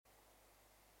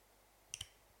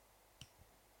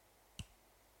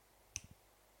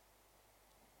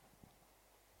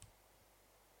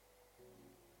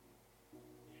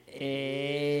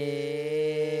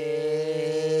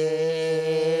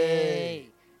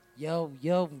Yo,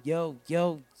 yo, yo,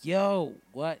 yo, yo.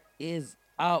 What is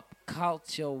up,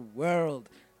 culture world,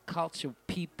 culture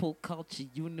people, culture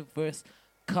universe,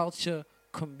 culture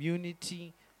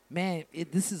community? Man,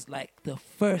 this is like the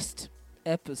first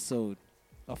episode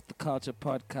of the Culture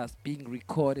Podcast being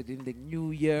recorded in the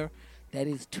new year, that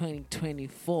is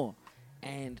 2024.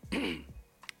 And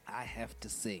I have to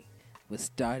say, we're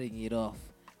starting it off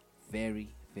very,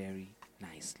 very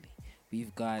nicely.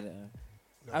 We've got No,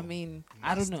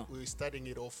 I don't know. We're starting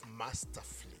it off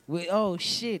masterfully. Oh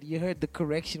shit! You heard the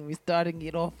correction. We're starting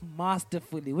it off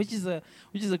masterfully, which is a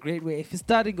great way. If you're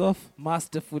starting off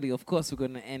masterfully, of course we're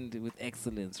gonna end with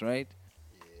excellence, right?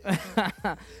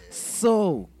 Yeah.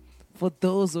 So, for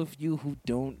those of you who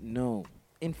don't know,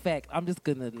 in fact, I'm just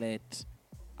gonna let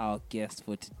our guest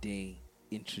for today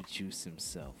introduce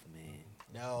himself, man.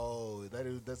 No,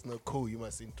 that's not cool. You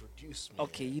must introduce me.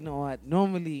 Okay, you know what?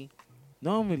 Normally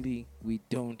we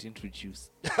don't introduce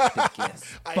the guest,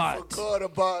 I forgot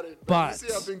about it. but You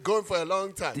see, I've been going for a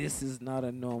long time. this is not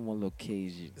a normal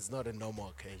occasion. It's not a normal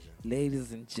occasion.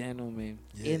 Ladies and gentlemen,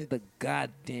 Yeah. in the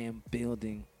goddamn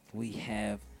building, we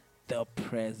have the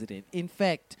president. In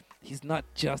fact, he's not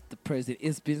just the president.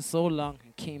 It's been so long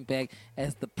he came back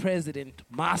as the president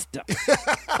master.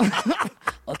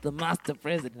 Or the master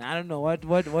president. I don't know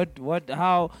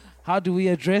how do we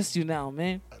address you now,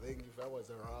 man? I think if I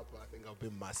was a rapper, I think I'll be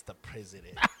Master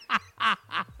President.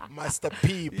 Master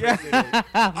P President.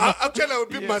 Actually, I would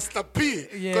be Master P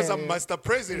because I'm Master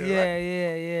President, right?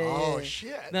 Yeah. Oh,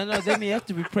 shit. No, then you have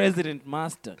to be president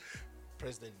master.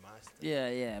 President Master.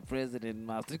 Yeah, president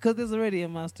master. Because there's already a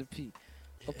Master P.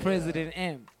 Or President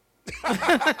M.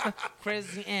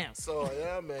 President M. So,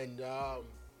 yeah, man, I'm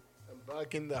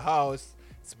back in the house.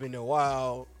 It's been a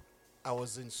while. I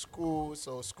was in school,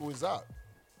 so school's out.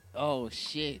 Oh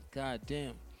shit! God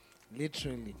damn,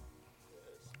 literally.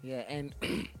 Yeah, and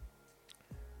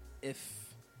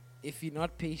if you're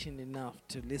not patient enough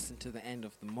to listen to the end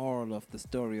of the moral of the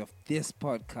story of this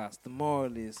podcast, the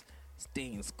moral is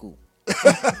stay in school.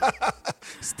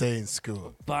 Stay in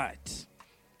school. But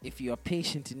if you are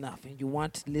patient enough and you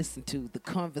want to listen to the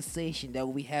conversation that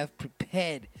we have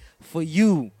prepared for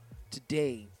you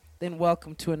today, then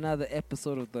welcome to another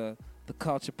episode of the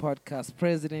Culture Podcast.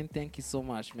 President, thank you so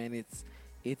much, man.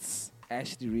 It's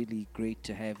actually really great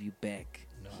to have you back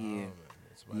here. Man,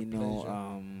 it's my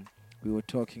pleasure. We were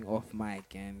talking off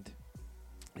mic and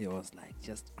it was like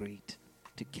just great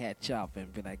to catch up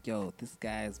and be like, yo, this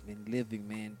guy's been living,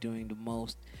 man, doing the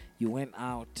most. You went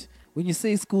out. When you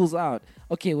say school's out,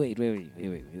 okay, wait. We're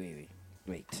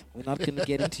not going to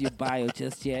get into your bio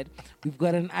just yet. We've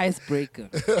got an icebreaker.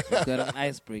 I've got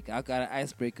an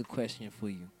icebreaker question for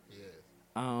you. Yes.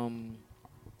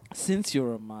 Since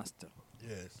you're a master,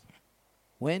 Yes.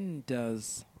 when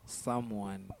does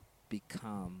someone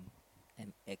become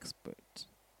an expert?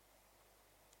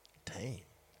 Damn.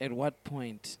 At what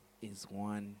point is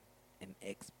one an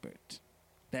expert?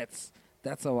 That's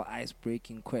our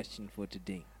ice-breaking question for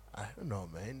today. I don't know,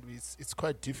 man. It's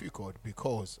quite difficult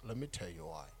because let me tell you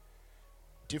why.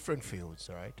 Different fields,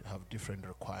 right, have different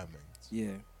requirements.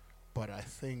 Yeah. But I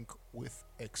think with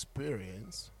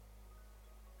experience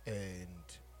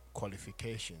and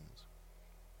qualifications,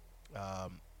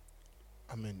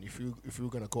 if you're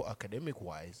gonna go academic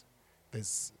wise,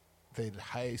 there's the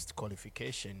highest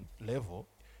qualification level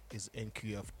is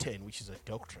NQF 10, which is a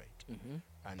doctorate,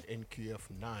 and NQF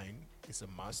 9 is a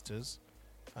master's,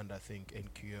 and I think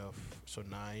NQF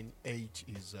 8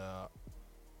 is a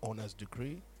honors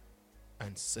degree,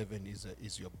 and 7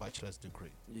 is your bachelor's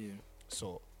degree. Yeah.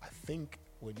 So I think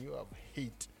when you have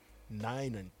hit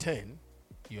 9 and 10,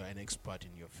 you are an expert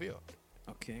in your field.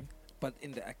 Okay. But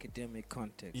in the academic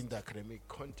context. In the academic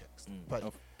context, but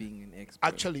of being an expert.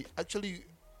 actually,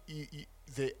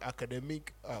 the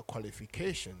academic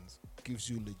qualifications gives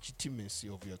you legitimacy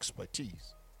of your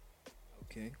expertise.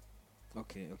 Okay.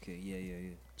 Yeah.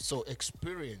 So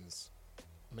experience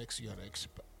makes you an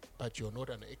expert, but you're not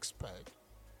an expert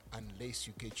unless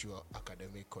you get your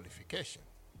academic qualification.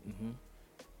 Mm-hmm.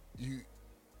 You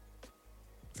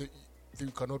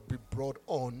cannot be brought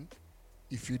on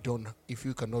if you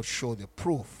cannot show the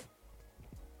proof,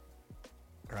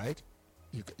 right?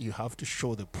 You have to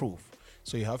show the proof.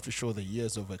 So you have to show the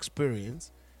years of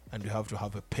experience, and you have to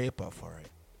have a paper for it,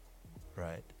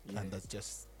 right? Yeah. And that's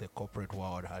just the corporate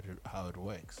world, how it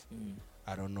works.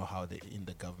 I don't know how in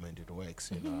the government it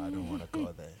works. I don't want to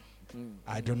go there.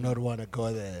 I do not want to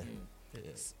go there.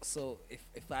 Yes. So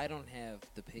if I don't have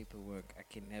the paperwork, I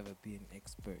can never be an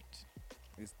expert.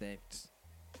 Is that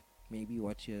maybe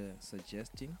what you're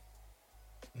suggesting?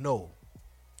 No,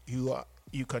 you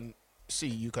can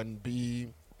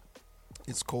be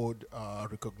it's called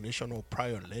recognition or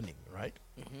prior learning, right?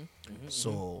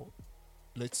 So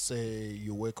let's say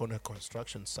you work on a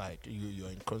construction site. You're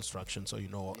in construction, so you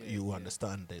know you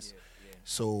understand this.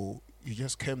 So you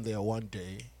just came there one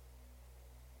day,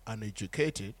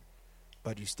 uneducated,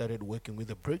 but you started working with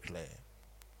a bricklayer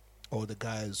or the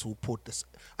guys who put this.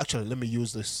 Actually, let me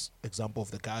use this example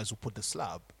of the guys who put the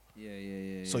slab.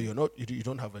 So you're not you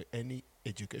don't have any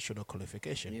educational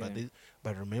qualification,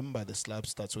 but remember the slab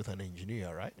starts with an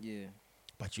engineer, right?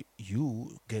 But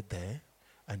you get there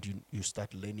and you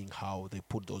start learning how they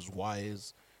put those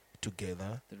wires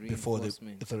together before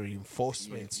the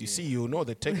reinforcements. You see, you know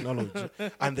the technology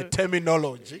and the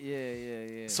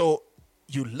terminology. So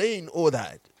you learn all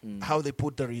that, how they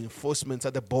put the reinforcements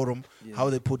at the bottom, how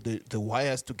they put the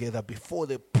wires together before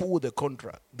they pour the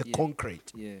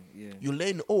concrete. You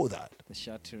learn all that. The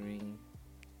shuttering.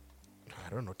 I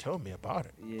don't know. Tell me about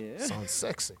it. Sounds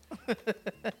sexy.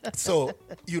 So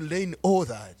you learn all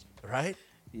that, right?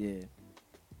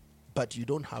 But you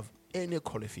don't have any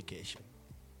qualification.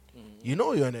 You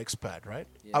know you're an expert, right?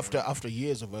 After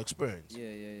years of experience.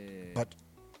 But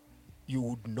you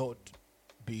would not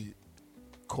be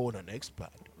called an expert.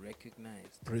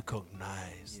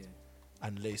 Recognized.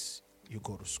 Unless you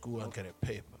go to school and get a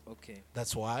paper.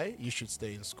 That's why you should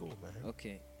stay in school, man.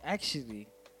 Actually,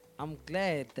 I'm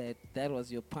glad that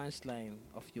was your punchline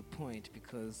of your point,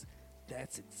 because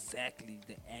that's exactly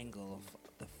the angle of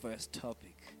the first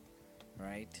topic,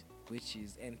 right? Which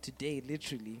is, and today,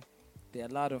 literally, there are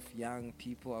a lot of young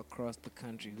people across the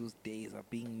country whose days are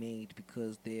being made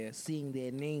because they're seeing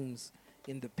their names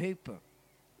in the paper.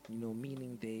 You know,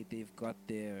 meaning they've got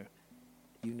their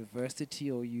university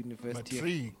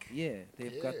Matric.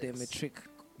 They've got their matric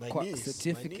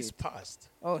certificate. My niece passed.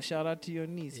 Oh, shout out to your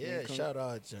niece. Yeah, shout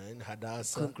out, Jan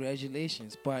Hadassah.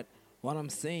 Congratulations. But what I'm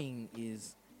saying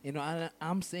is, you know,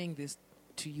 I'm saying this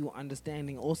to you,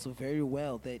 understanding also very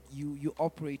well that you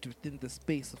operate within the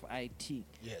space of IT.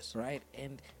 Right?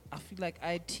 And I feel like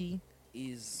IT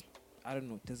is, I don't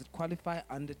know, does it qualify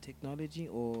under technology,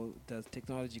 or does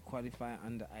technology qualify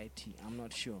under IT? I'm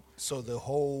not sure. So the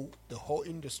whole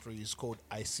industry is called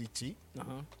ICT,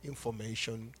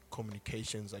 Information,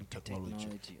 Communications and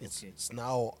Technology. It's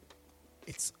now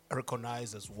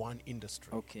recognized as one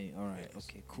industry. Okay, all right.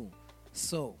 Okay, cool.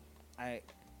 So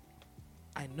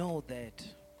I know that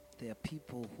there are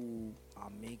people who are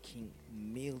making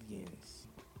millions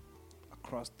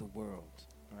across the world.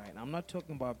 Right, I'm not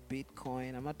talking about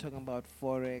Bitcoin. I'm not talking about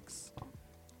Forex.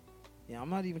 I'm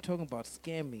not even talking about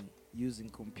scamming using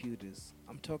computers.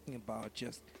 I'm talking about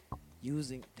just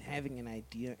having an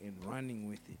idea and running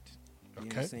with it. You know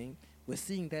what I'm saying? We're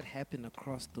seeing that happen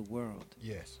across the world.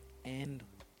 And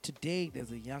today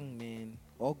there's a young man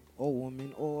or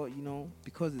woman, or, you know,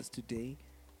 because it's today,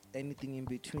 anything in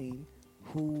between,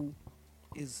 who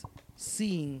is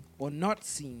seeing or not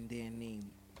seeing their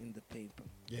name in the paper.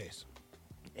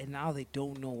 And now they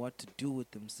don't know what to do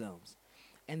with themselves.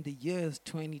 And the year is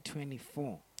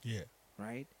 2024.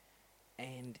 Right?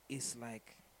 And it's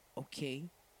like, okay,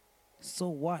 so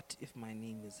what if my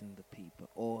name is in the paper?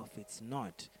 Or if it's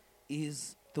not?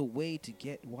 Is the way to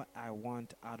get what I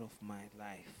want out of my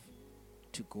life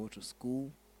to go to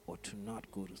school or to not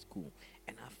go to school?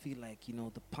 And I feel like, you know,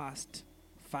 the past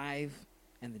 5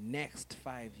 and the next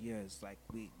 5 years, like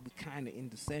we kind of in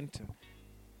the center.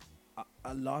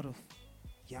 A lot of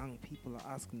young people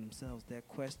are asking themselves that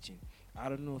question. I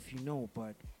don't know if you know,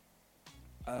 but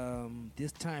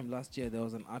this time last year there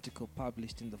was an article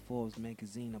published in the Forbes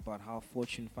magazine about how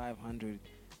Fortune 500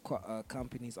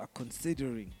 companies are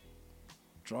considering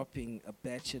dropping a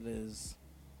bachelor's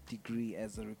degree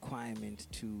as a requirement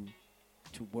to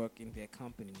work in their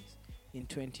companies. In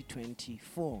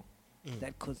 2024,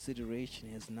 that consideration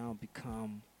has now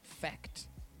become fact.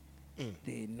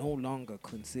 They're no longer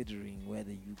considering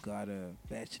whether you got a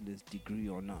bachelor's degree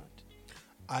or not.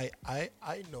 I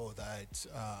know that.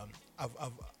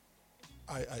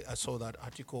 I saw that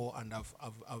article, and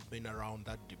I've been around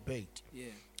that debate.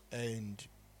 And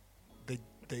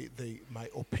my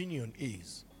opinion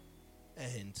is,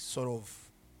 and sort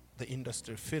of the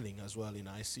industry feeling as well in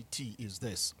ICT is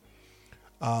this: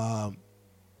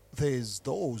 there's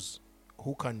those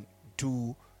who can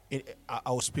do.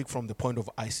 I'll speak from the point of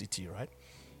ICT, right?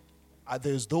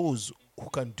 There's those who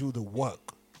can do the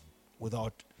work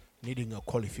without needing a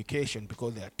qualification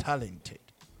because they are talented,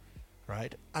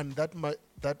 right? And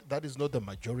that is not the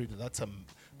majority.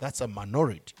 That's a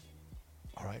minority,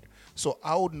 all right? So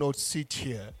I would not sit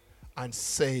here and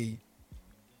say,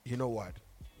 you know what,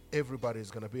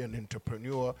 everybody's going to be an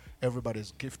entrepreneur.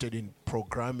 Everybody's gifted in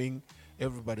programming.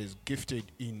 Everybody's gifted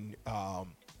in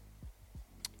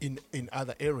in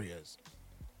other areas.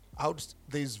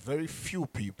 There's very few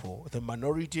people. The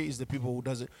minority is the people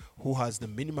who has the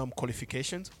minimum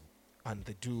qualifications, and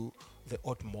they do the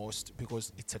utmost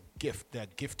because it's a gift. They are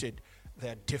gifted. They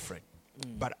are different.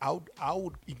 But I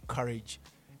would encourage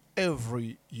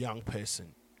every young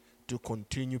person to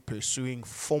continue pursuing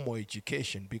formal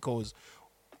education, because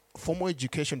formal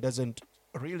education doesn't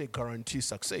really guarantee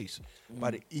success,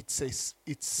 but it's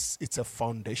a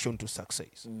foundation to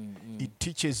success. It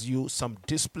teaches you some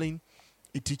discipline,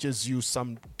 it teaches you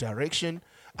some direction,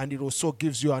 and it also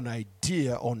gives you an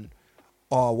idea on,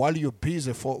 while you're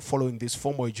busy following this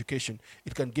formal education,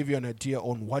 it can give you an idea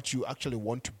on what you actually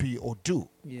want to be or do.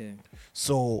 Yeah.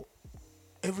 So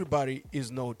everybody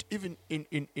is not, even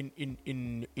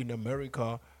in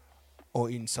America or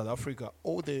in South Africa,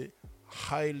 all the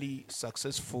highly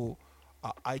successful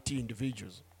IT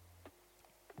individuals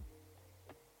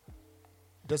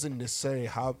doesn't necessarily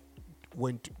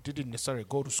didn't necessarily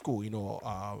go to school.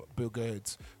 Bill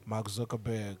Gates, Mark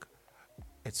Zuckerberg,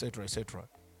 etc., etc.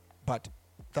 But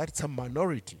that's a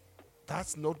minority.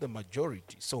 That's not the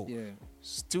majority. So Yeah.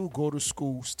 still go to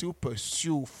school, still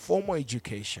pursue formal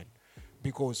education,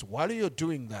 because while you're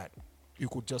doing that, you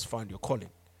could just find your calling.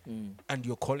 And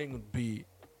your calling would be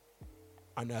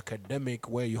an academic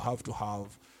where you have to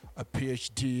have a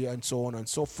PhD and so on and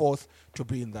so forth to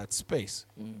be in that space.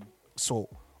 So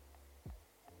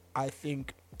I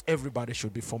think everybody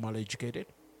should be formally educated.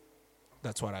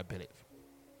 That's what I believe.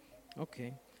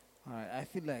 Okay. All right. I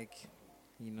feel like,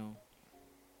 you know,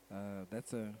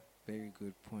 that's a very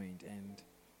good point, and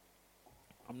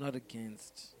I'm not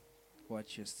against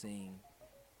what you're saying.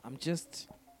 I'm just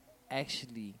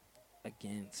actually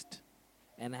against,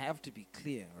 and I have to be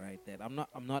clear, right? That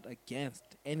I'm not against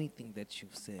anything that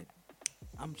you've said.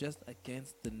 I'm just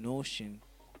against the notion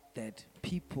that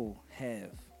people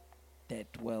have that,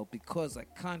 well, because I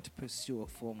can't pursue a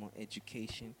formal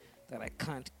education, that I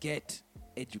can't get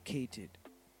educated.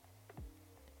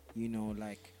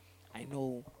 Like, I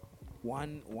know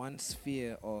one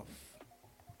sphere of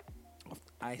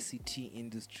ICT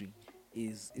industry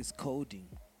is coding,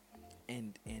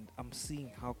 and I'm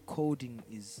seeing how coding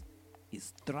is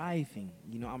thriving.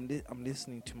 I'm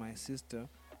listening to my sister,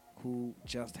 who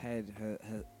just had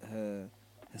her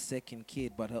second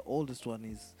kid, but her oldest one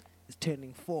is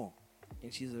turning 4,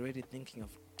 and she's already thinking of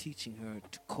teaching her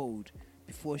to code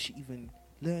before she even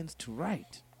learns to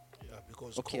write. Yeah,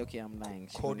 because Okay, I'm lying.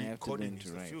 She's gonna have to learn is to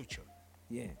the write. future.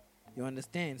 Yeah, you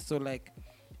understand. So, like,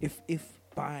 if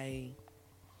by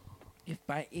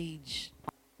age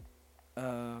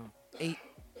eight,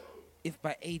 if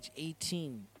by age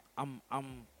 18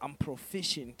 I'm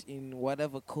proficient in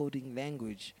whatever coding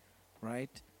language,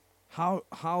 right?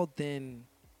 How then?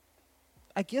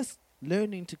 I guess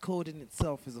learning to code in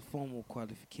itself is a formal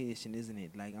qualification, isn't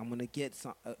it? Like, I'm gonna get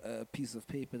a piece of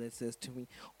paper that says to me,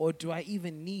 or do I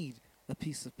even need a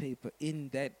piece of paper in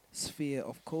that sphere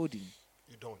of coding?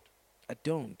 You don't. I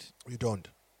don't. You don't.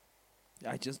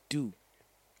 I just do.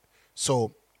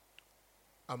 So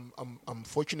I'm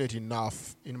fortunate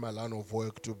enough in my line of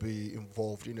work to be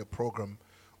involved in a program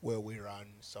where we run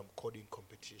some coding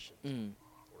competitions.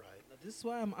 Right. Now, this is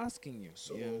why I'm asking you.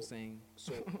 So, You know what I'm saying?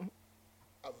 So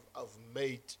I've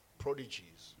made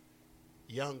prodigies,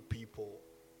 young people.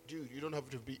 Dude, you don't have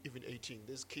to be even 18.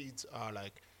 These kids are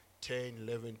like 10,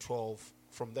 11, 12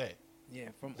 from there. Yeah,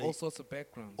 from all sorts of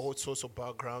backgrounds. All sorts of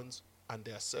backgrounds, and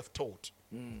they are self-taught.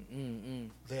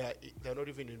 They're not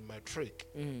even in matric,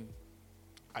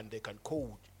 and they can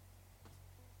code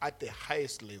at the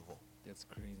highest level. That's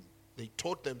crazy. They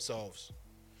taught themselves.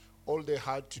 All they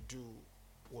had to do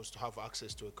was to have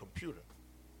access to a computer.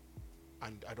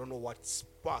 And I don't know what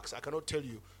sparks. I cannot tell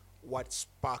you what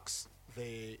sparks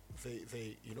the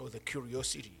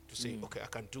curiosity to say, okay, I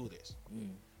can do this.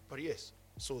 But yes,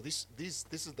 so this is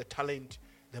the talent,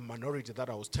 the minority that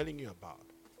I was telling you about,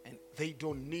 and they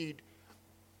don't need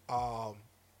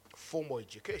formal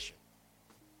education.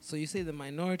 So you say the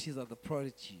minorities are the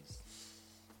prodigies.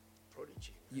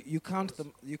 Prodigy. You count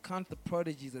the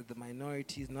prodigies as the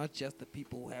minorities, not just the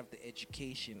people who have the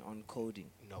education on coding.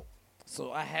 No.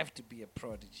 So I have to be a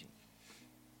prodigy.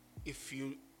 If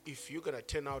you're gonna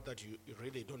turn out that you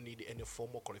really don't need any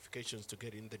formal qualifications to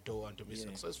get in the door and to be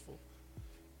successful.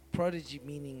 Prodigy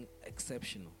meaning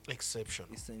exceptional.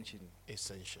 Exceptional. Essentially.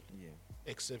 Yeah.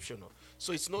 Exceptional.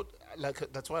 So it's not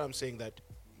like, that's why I'm saying that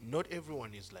not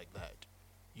everyone is like that.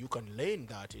 You can learn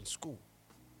that in school.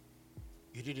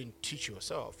 You didn't teach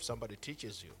yourself. Somebody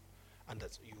teaches you, and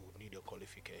that's, you need a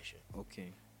qualification.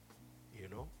 Okay.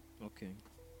 Okay.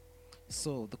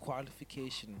 So the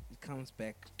qualification, it comes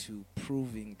back to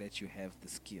proving that you have the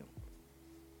skill.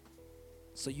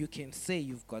 So you can say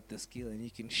you've got the skill and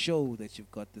you can show that you've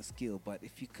got the skill, but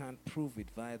if you can't prove it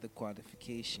via the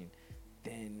qualification,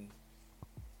 then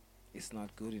it's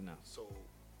not good enough.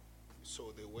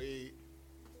 So the way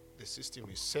the system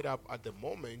is set up at the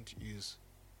moment is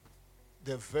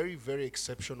they're very, very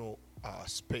exceptional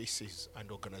spaces and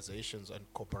organizations and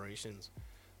corporations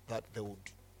that they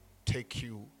would take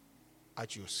you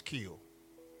at your skill.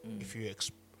 If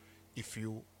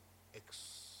you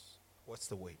what's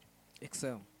the word?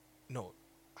 Excel. No,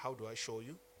 how do I show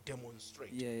you?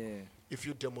 Demonstrate. Yeah. If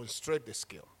you demonstrate the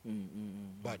skill,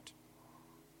 but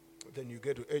then you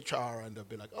get to HR and they'll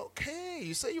be like, okay,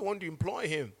 you say you want to employ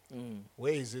him.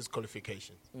 Where is his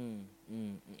qualifications?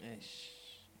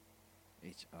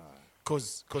 HR.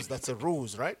 Because that's the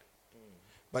rules, right?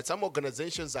 But some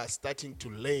organizations are starting to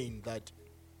learn that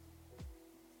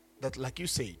like you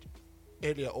said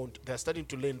earlier on, they're starting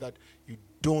to learn that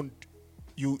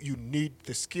you need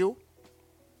the skill.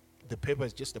 The paper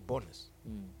is just a bonus.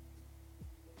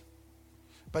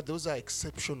 But those are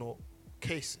exceptional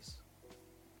cases.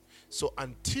 So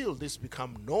until this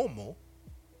become normal,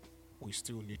 we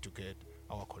still need to get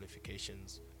our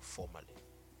qualifications formally.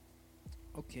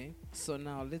 Okay, so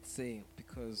now let's say,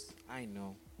 because I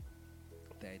know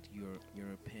that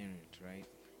you're a parent, right?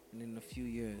 And in a few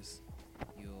years,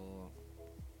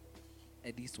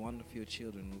 at least one of your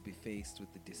children will be faced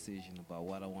with the decision about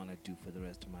what I want to do for the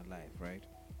rest of my life, right?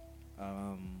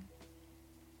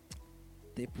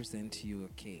 They present to you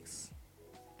a case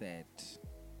that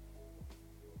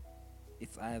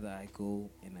it's either I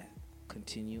go and I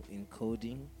continue in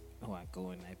coding, or I go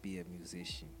and I be a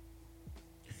musician.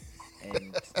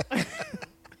 And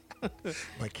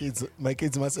my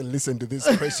kids mustn't listen to this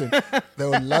question. They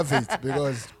will love it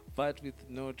because but with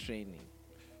no training.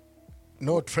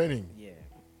 No training. Yeah,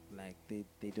 like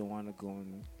they don't want to go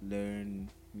and learn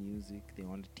music. They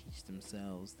want to teach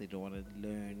themselves. They don't want to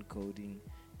learn coding.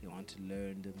 They want to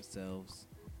learn themselves.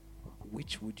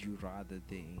 Which would you rather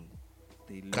they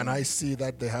learn? Can I see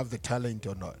that they have the talent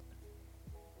or not?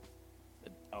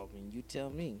 I mean, you tell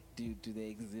me. Do they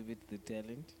exhibit the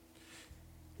talent?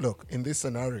 Look, in this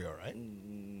scenario, right?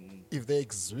 If they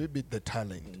exhibit the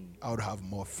talent, I would have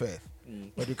more faith.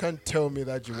 But you can't tell me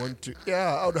that you want to.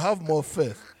 Yeah, I would have more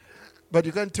faith. But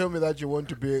you can't tell me that you want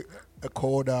to be a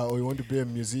coder or you want to be a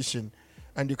musician,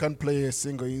 and you can't play a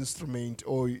single instrument,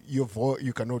 or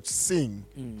you cannot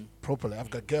sing properly. I've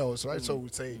got girls, right? So we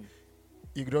say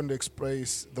you don't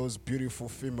express those beautiful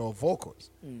female vocals.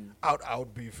 I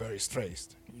would be very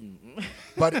stressed.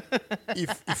 But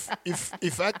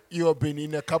if you have been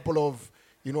in a couple of,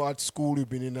 at school, you've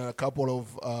been in a couple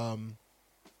of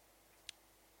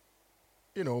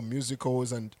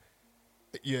musicals, and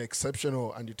you're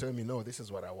exceptional, and you tell me, no, this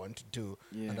is what I want to do,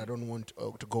 and I don't want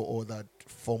to go all that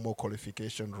formal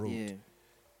qualification route,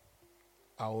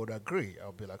 I would agree.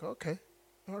 I'll be like, okay,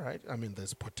 all right. I mean,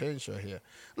 there's potential here.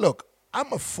 Look, I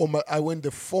went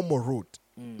the formal route,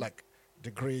 like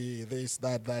degree, this,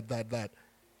 that.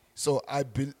 So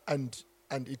and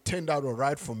it turned out all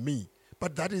right for me.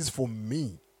 But that is for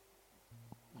me.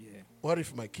 Yeah. What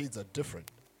if my kids are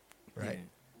different, right? Yeah.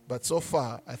 But so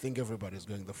far, I think everybody's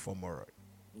going the formal route.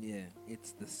 Yeah,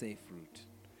 it's the safe route.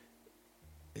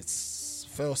 It's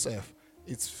fail-safe.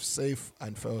 It's safe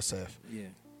and fail-safe. Yeah.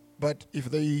 But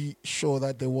if they show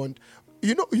that they want,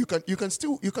 you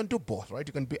can do both, right?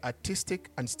 You can be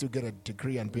artistic and still get a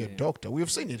degree and be a doctor.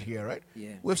 We've seen it here, right?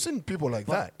 Yeah. We've seen people like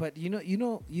that. But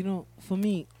for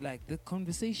me, like, the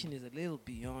conversation is a little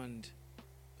beyond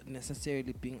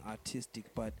necessarily being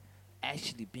artistic, but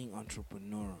actually being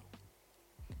entrepreneurial.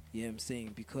 You know what I'm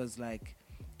saying? Because, like,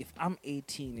 if I'm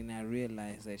 18 and I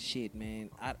realize that, shit, man,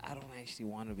 I don't actually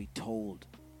want to be told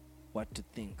what to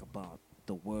think about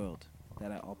the world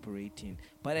that I operate in.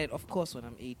 But of course, when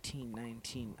I'm 18,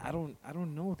 19, I don't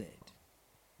know that.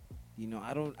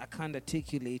 I can't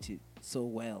articulate it so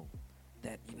well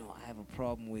that, I have a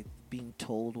problem with being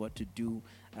told what to do.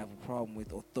 I have a problem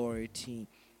with authority.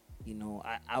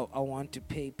 I want to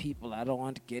pay people. I don't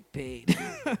want to get paid.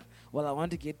 Well, I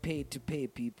want to get paid to pay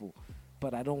people,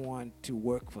 but I don't want to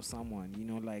work for someone.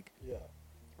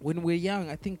 When we're young,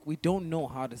 I think we don't know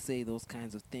how to say those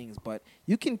kinds of things, but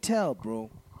you can tell,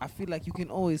 bro. I feel like you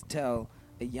can always tell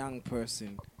a young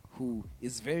person who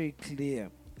is very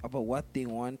clear about what they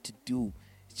want to do.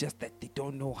 It's just that they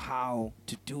don't know how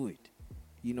to do it.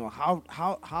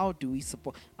 How do we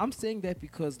support? I'm saying that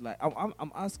because, like,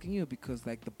 I'm asking you because,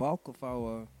 like, the bulk of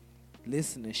our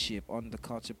listenership on the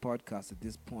Culture Podcast at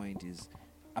this point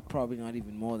are probably not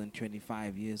even more than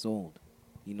 25 years old.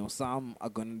 Some are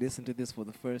going to listen to this for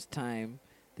the first time.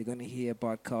 They're going to hear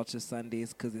about Culture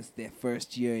Sundays because it's their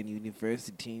first year in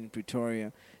university in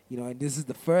Pretoria. And this is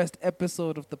the first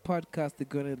episode of the podcast they're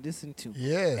going to listen to.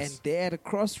 Yes. And they're at a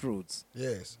crossroads.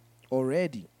 Yes.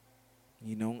 Already.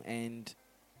 And,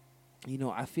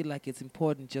 I feel like it's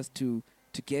important just to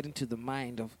get into the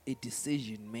mind of a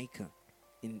decision maker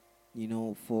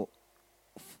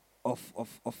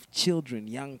of children,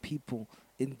 young people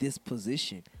in this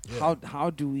position. Yeah.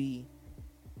 How do we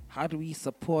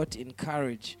support,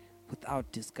 encourage without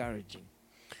discouraging,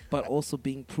 but also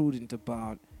being prudent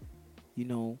about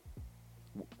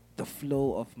the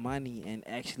flow of money and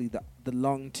actually the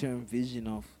long-term vision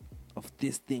of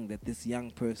this thing that this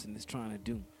young person is trying to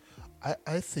do.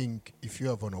 I think if you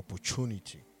have an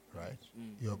opportunity, right,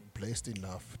 you're blessed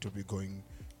enough to be going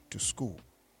to school,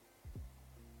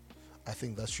 I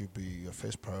think that should be your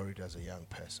first priority as a young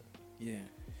person. Yeah.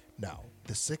 Now,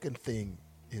 the second thing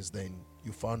is then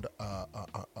you found an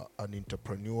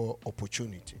entrepreneurial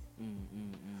opportunity.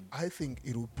 I think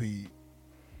it would be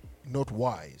not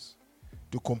wise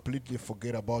to completely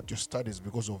forget about your studies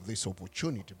because of this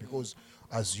opportunity. Because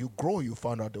as you grow, you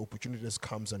find out the opportunities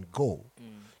comes and go.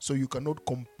 So you cannot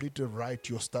completely write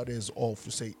your studies off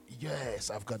to say, yes,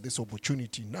 I've got this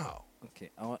opportunity now.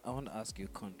 Okay, I want to ask you a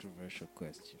controversial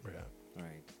question. Yeah.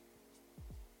 Right.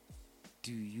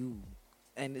 Do you,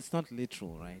 and it's not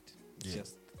literal, right? It's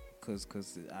just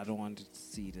because I don't want to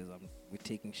see it as we're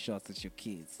taking shots at your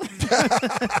kids.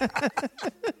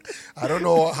 I don't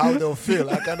know how they'll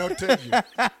feel. I cannot tell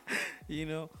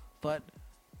you. But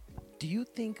do you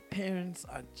think parents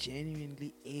are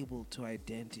genuinely able to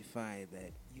identify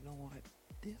that, you know what,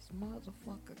 this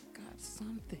motherfucker got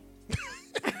something?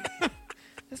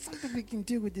 There's something we can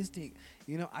do with this thing.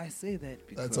 I say that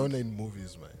because... That's only in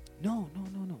movies, man. No.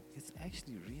 It's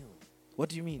actually real. What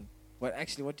do you mean? What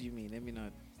do you mean? Let me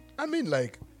not... I mean,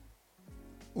 like,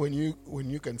 when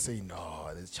you can say,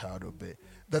 no, this child will be...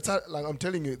 That's how, like, I'm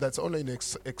telling you, that's only in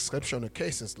exceptional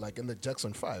cases, like in the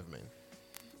Jackson 5, man.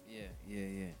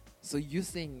 Yeah. So you're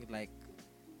saying, like,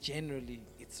 generally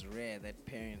it's rare that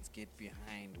parents get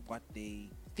behind what they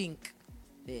think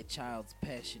their child's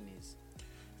passion is?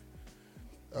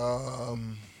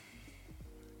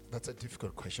 That's a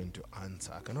difficult question to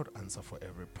answer. I cannot answer for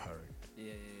every parent.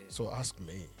 Yeah. So ask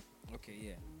me. Okay,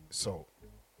 yeah. So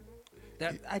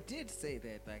that I did say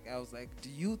that. Like, I was like, do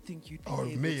you think you'd be able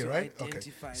me, to right?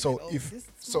 identify? Okay. So that, if this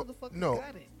so, motherfucker no,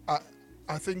 got it.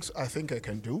 I think I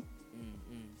can do,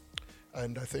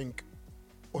 and I think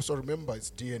also remember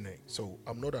it's DNA. So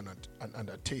I'm not an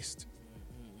artist,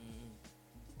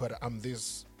 but I'm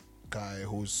this guy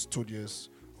who's studious,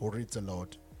 who reads a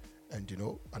lot, and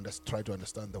try to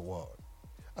understand the world,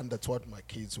 and that's what my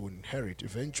kids will inherit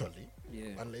eventually. Yeah.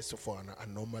 Unless for an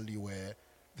anomaly where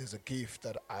there's a gift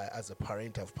that I, as a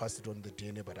parent, have passed it on the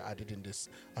DNA, but I didn't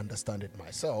understand it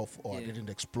myself, or I didn't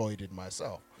exploit it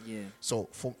myself. Yeah. So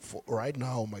for right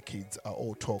now, my kids are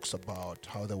all talks about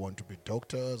how they want to be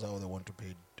doctors, how they want to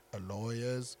be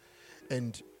lawyers,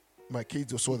 and my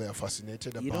kids also, they are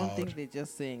fascinated about... You don't think they're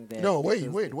just saying that? No, wait.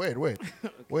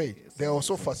 Okay, They're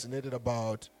also fascinated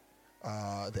about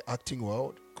the acting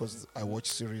world, because I watch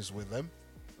series with them.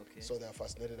 Okay. So they're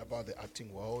fascinated about the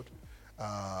acting world.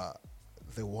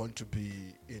 They want to be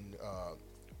in,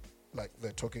 like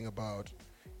they're talking about,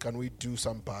 can we do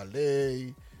some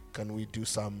ballet? Can we do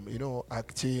some,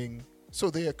 acting? So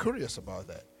they are curious about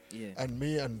that. Yeah. And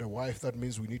me and the wife, that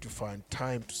means we need to find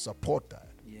time to support that.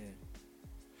 Yeah.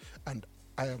 And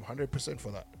I am 100%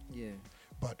 for that. Yeah.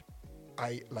 But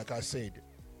like I said,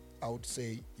 I would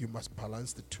say you must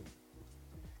balance the two.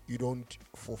 You don't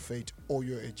forfeit all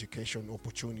your education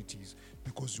opportunities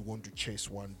because you want to chase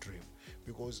one dream.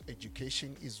 Because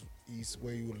education is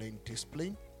where you learn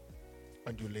discipline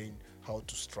and you learn how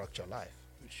to structure life.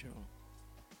 For sure.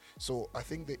 So I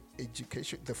think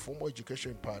the formal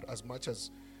education part, as much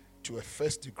as to a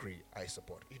first degree, I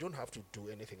support. You don't have to do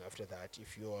anything after that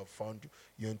if you have found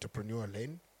your entrepreneurial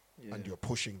lane and you're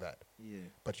pushing that. Yeah.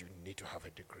 But you need to have a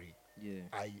degree. Yeah.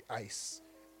 I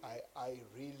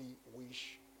really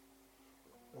wish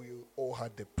we all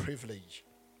had the privilege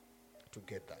to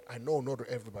get that. I know not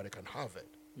everybody can have it.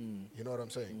 You know what I'm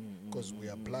saying? Because we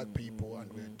are black people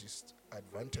and we are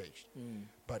disadvantaged.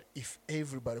 But if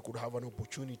everybody could have an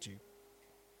opportunity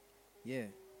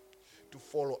to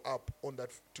follow up on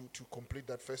that, to complete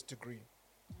that first degree,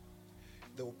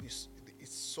 there will be,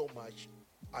 it's so much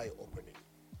eye-opening.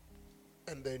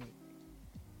 And then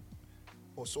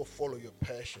also follow your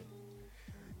passion.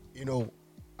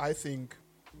 I think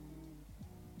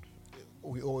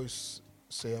we always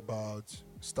say about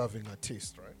starving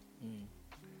artists, right?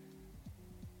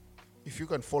 If you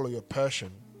can follow your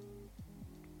passion,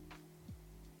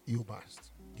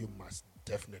 you must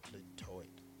definitely do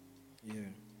it.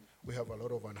 Yeah. We have a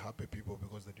lot of unhappy people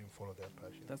because they didn't follow their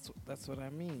passion. That's what I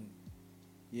mean.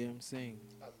 Yeah, I'm saying.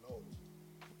 A lot.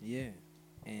 Yeah.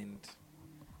 And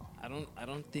I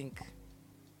don't think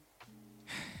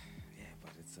yeah,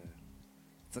 but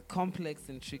it's a complex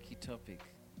and tricky topic,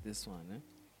 this one,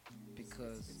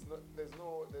 because It's not, there's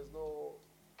no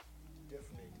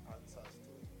definite answers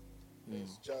to it.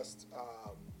 It's just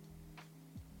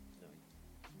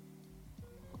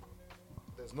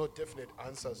there's no definite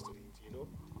answers to it, you know.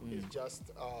 It's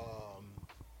just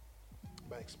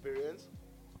my experience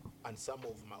and some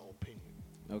of my opinion.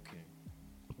 okay.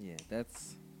 Yeah,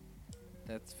 that's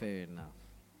fair enough.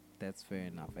 That's fair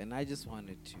enough. And I just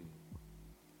wanted to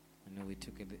I know we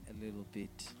took a little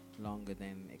bit longer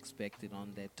than expected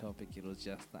on that topic. It was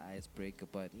just the icebreaker,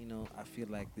 but I feel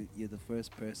like you're the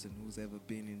first person who's ever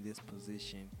been in this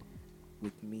position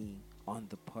with me on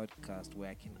the podcast where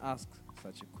I can ask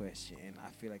such a question, and I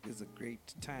feel like it's a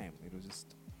great time. It was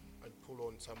just And pull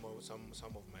on some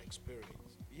of my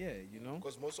experience.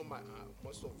 Because most of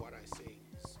what I say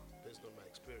is based on my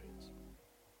experience.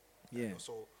 Yeah. And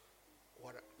also,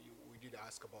 we did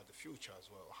ask about the future as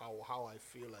well. How I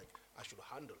feel like I should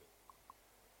handle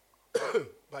it.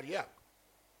 But yeah,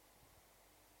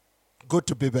 good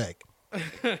to be back.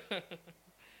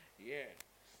 Yeah.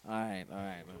 All right. The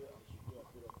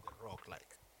Rock, like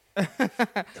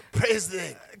the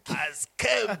president has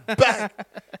come back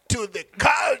to the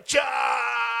culture.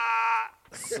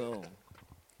 So,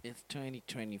 it's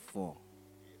 2024.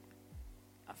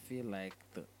 I feel like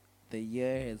the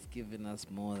year has given us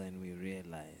more than we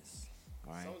realize.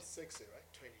 All right. Sounds sexy, right?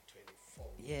 2024.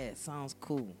 Yeah, it sounds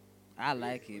cool. I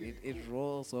like it. It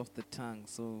rolls off the tongue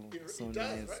so It does,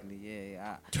 nicely. right?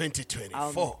 Yeah.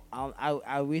 2024.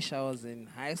 I wish I was in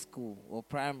high school or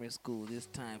primary school this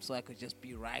time so I could just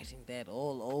be writing that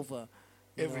all over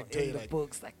Every day, in the like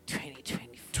books, like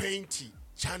 2024. 20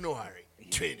 January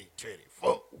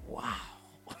 2024. Wow.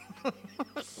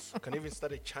 Can even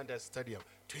start a chant at stadium.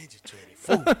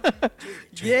 2024.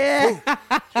 2024. Yeah.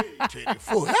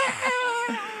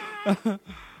 2024.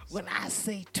 When I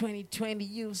say 2020,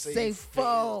 you Say say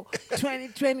fall.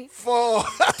 2020. 4.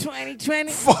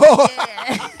 2020. 4.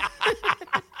 Yeah.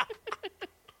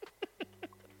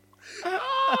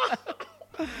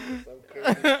 Some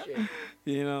crazy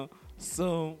shit.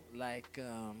 So like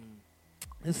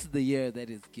this is the year that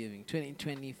is giving.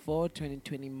 2024,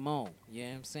 2020 more. You know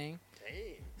what I'm saying?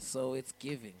 Damn. So it's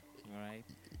giving, all right?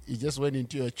 You just went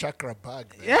into your chakra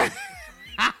bag. There. Yeah.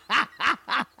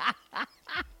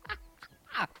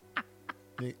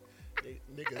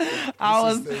 I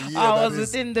was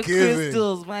within the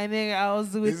crystals, my nigga. I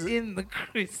was within the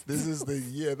crystals. This is the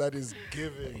year that is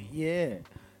giving. Yeah.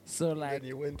 So like And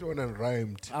you went on and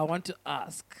rhymed. I want to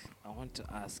ask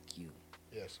you.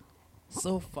 Yes.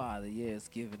 So far the year has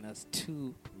given us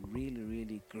two really,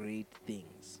 really great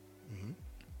things. Mm-hmm.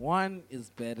 One is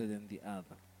better than the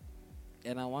other.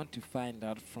 And I want to find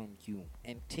out from you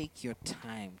and take your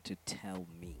time to tell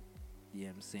me. You know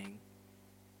what I'm saying?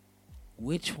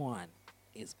 Which one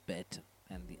is better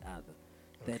than the other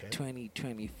that Okay.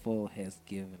 2024 has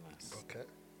given us? Okay.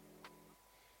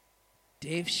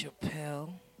 Dave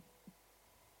Chappelle,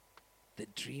 the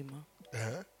Dreamer,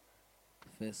 Uh-huh.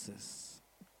 versus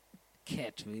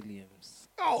Cat Williams.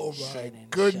 Oh my Shannon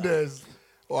goodness.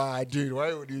 Wow, dude,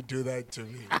 why would you do that to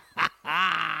me?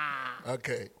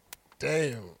 Okay.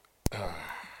 Damn.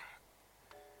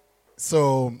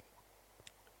 So,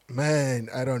 man,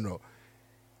 I don't know.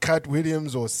 Cat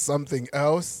Williams was something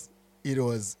else. It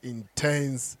was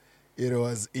intense. It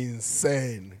was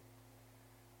insane.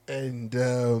 And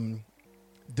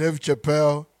Dave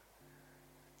Chappelle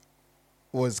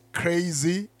was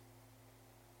crazy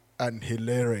and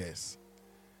hilarious.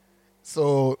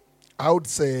 So I would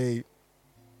say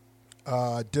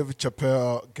Dave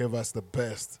Chappelle gave us the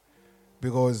best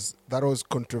because that was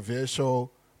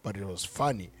controversial, but it was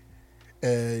funny.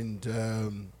 And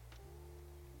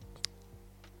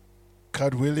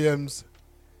Cat Williams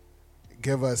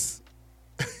gave us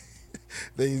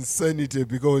the insanity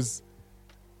because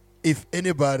if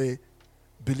anybody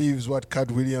believes what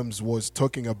Cat Williams was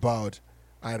talking about,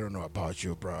 I don't know about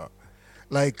you, bro.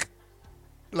 Like,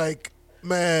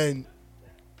 man,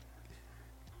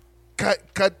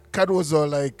 Cat was all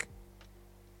like,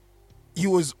 he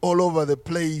was all over the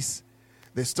place.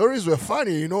 The stories were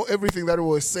funny, everything that he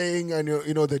was saying, and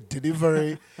the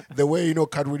delivery, the way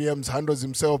Cat Williams handles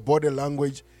himself, body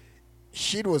language,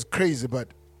 shit was crazy. But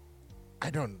I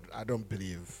don't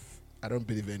believe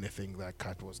anything that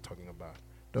Cat was talking about.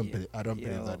 I don't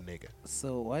believe that nigga.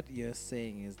 So what you're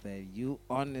saying is that you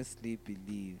honestly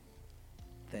believe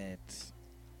that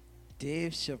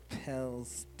Dave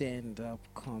Chappelle's stand-up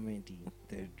comedy,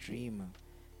 The Dreamer,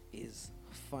 is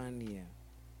funnier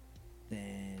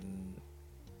than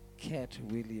Cat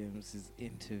Williams'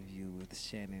 interview with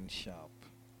Shannon Sharp.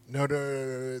 No.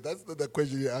 That's not the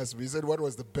question you asked me. You said what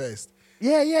was the best.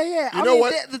 Yeah. You know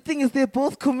what? The thing is, they're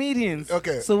both comedians.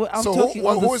 Okay. So I'm so talking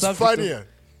on the who's subject funnier?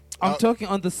 I'm talking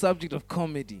on the subject of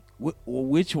comedy.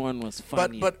 Which one was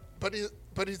funnier?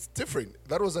 But it's different.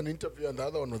 That was an interview, and the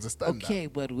other one was a stand-up. Okay,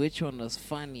 but which one was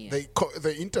funnier?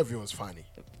 The interview was funny.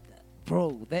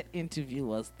 Bro, that interview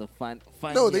was the funny.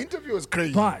 No, the interview was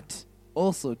crazy. But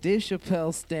also, Dave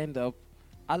Chappelle's stand-up,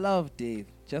 I love Dave,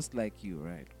 just like you,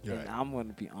 right? Yeah. And I'm going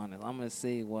to be honest. I'm going to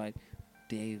say what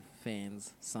Dave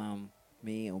fans, some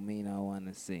may or may not want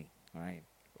to say, right?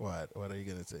 What are you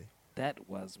going to say? That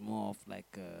was more of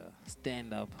like a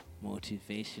stand-up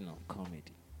motivational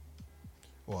comedy.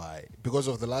 Why? Because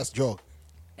of the last joke.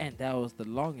 And that was the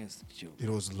longest joke. It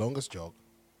was the longest joke.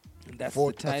 And that's the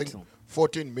the title. I think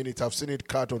 14 minutes. I've seen it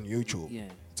cut on YouTube. Yeah.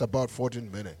 It's about 14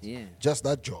 minutes. Yeah. Just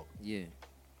that joke. Yeah.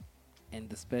 And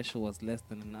the special was less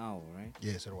than an hour, right?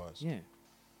 Yes, it was. Yeah.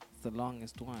 It's the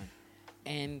longest one.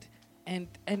 And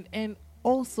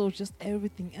also just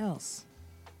everything else.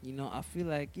 You know, I feel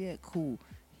like, yeah, cool.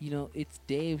 You know, it's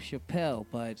Dave Chappelle,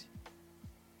 but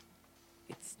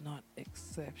it's not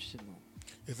exceptional.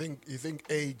 You think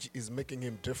age is making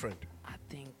him different? I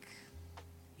think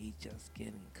he's just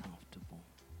getting comfortable.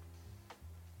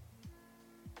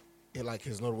 Like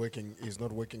he's not working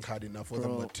hard enough for the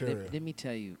material. Let me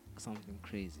tell you something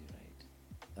crazy,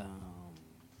 right?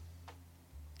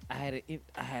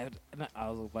 I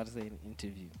was about to say an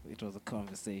interview. It was a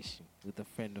conversation with a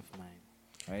friend of mine,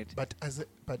 right? But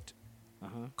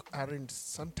aren't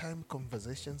sometimes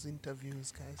conversations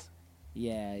interviews, guys?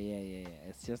 Yeah.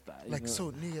 It's just like you know,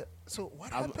 so near. So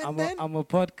what happened then? I'm a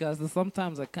podcaster.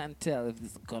 Sometimes I can't tell if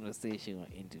this is a conversation or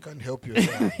interview. Can't help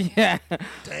yourself. Yeah.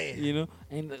 Damn. You know,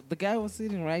 and the guy was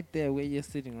sitting right there where you're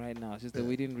sitting right now. It's just that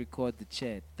we didn't record the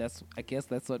chat. I guess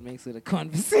that's what makes it a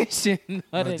conversation.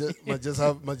 Might just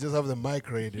have the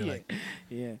mic ready. Yeah. Like,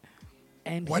 yeah.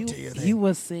 And what do you think? He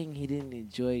was saying he didn't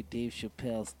enjoy Dave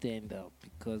Chappelle's stand-up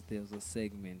because there was a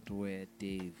segment where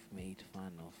Dave made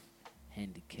fun of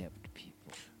handicapped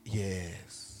people.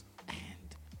 Yes.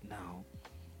 And now...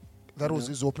 That was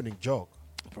his opening joke.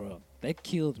 Bro, that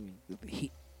killed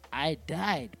me. I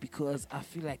died because I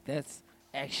feel like that's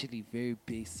actually very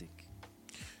basic.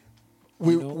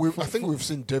 I think we've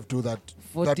seen Dave do that.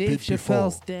 For that Dave bit before.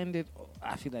 Chappelle's standard,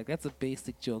 I feel like that's a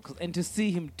basic joke. And to see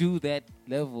him do that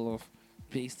level of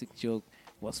basic joke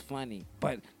was funny.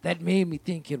 But that made me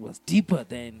think it was deeper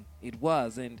than it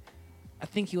was. And I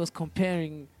think he was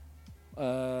comparing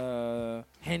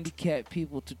handicapped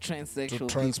people to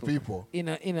transsexual people in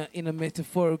a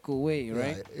metaphorical way,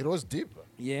 right? Yeah, it was deeper.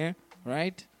 Yeah,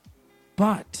 right?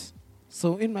 But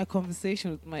so in my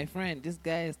conversation with my friend, this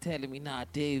guy is telling me, nah,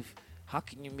 Dave, how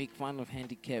can you make fun of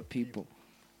handicapped people?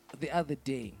 The other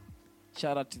day,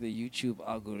 shout out to the YouTube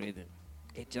algorithm,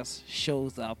 it just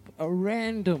shows up a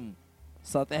random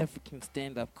South African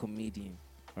stand-up comedian,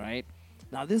 right?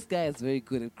 Now this guy is very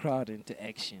good at crowd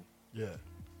interaction. Yeah.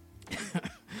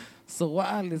 So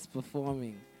while he's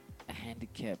performing, a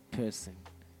handicapped person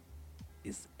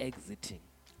is exiting.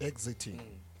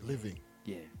 Leaving.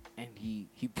 Yeah. And he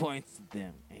points to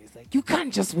them and he's like, you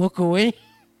can't just walk away.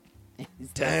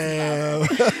 Damn.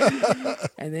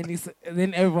 And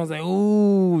then everyone's like,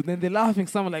 ooh. Then they're laughing.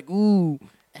 Someone like, ooh.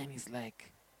 And he's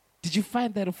like, did you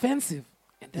find that offensive?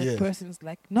 And that person's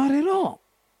like, not at all.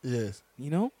 Yes.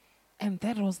 You know? And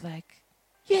that was like,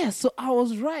 yeah, so I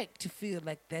was right to feel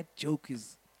like that joke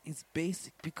is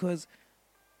basic because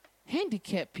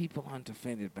handicapped people aren't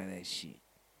offended by that shit.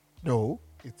 No,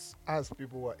 it's us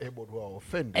people who are able who are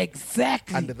offended.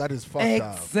 Exactly. And that is fucked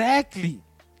up.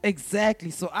 Exactly.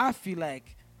 So I feel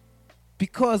like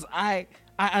because I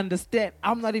understand,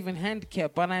 I'm not even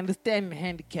handicapped, but I understand a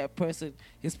handicapped person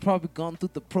has probably gone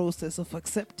through the process of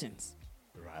acceptance.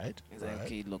 Right. It's like,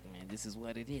 okay, look, man, this is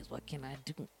what it is. What can I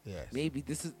do? Yes.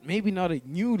 Maybe not a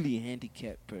newly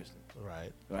handicapped person.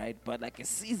 Right. But like a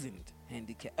seasoned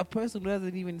handicap, a person who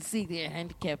doesn't even see their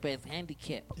handicap as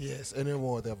handicap. Yes,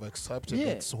 anymore they've accepted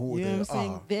that's who you know they what I'm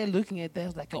saying? are. They're looking at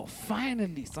that like, oh,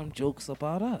 finally some jokes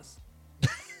about us.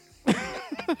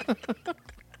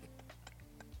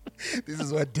 This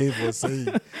is what Dave was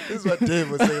saying.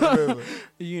 Remember?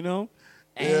 You know?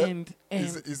 Yeah. And he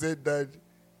said that,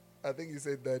 I think he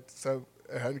said that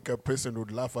a handicapped person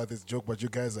would laugh at this joke, but you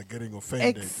guys are getting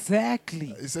offended.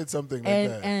 Exactly. He said something like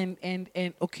that.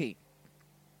 And okay,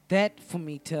 that for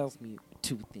me tells me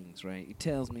two things, right? It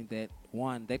tells me that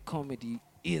one, that comedy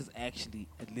is actually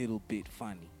a little bit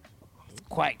funny. It's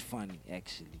quite funny,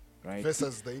 actually, right?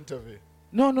 Versus the interview.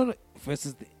 No, no, no.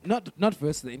 Versus the not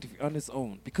versus the interview on its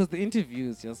own, because the interview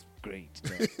is just great.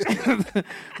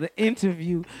 The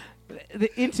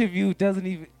interview doesn't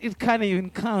even, it can't even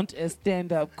count as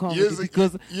stand-up comedy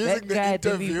because Using that the guy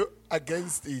interview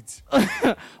against it.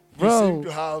 Bro, you seem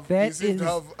to have that you seem to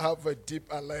is- have a deep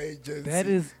allegiance that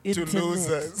is to internet.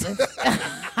 losers.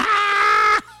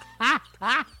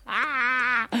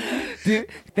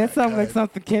 That sounds like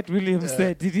something Cat Williams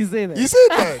said. Did he say that? He said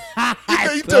that in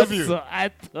the interview. I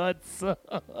thought so.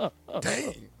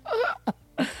 Dang.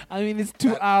 I mean, it's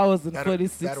 2 hours and that-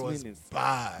 46 that was minutes.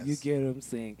 bars. You get what I'm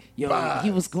saying? Yo, Bars. he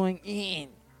was going in.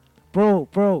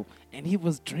 Bro, and he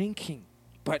was drinking.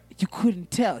 But you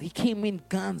couldn't tell. He came in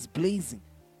guns blazing.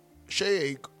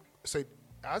 Sheikh said,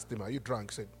 I asked him, are you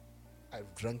drunk? He said,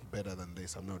 I've drunk better than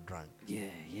this. I'm not drunk. Yeah.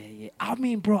 I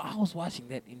mean, bro, I was watching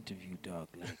that interview, dog.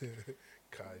 Like,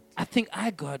 God. I think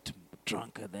I got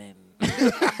drunker than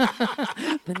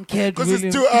Cat Because Williams.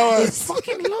 it's 2 hours. It's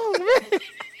fucking long,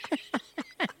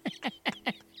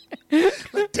 man.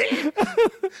 Damn.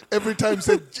 Every time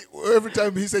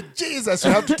he said, Jesus,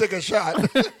 you have to take a shot.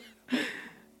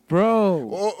 Bro.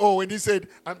 Oh, when he said,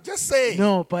 I'm just saying.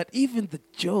 No, but even the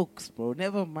jokes, bro.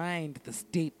 Never mind the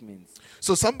statements.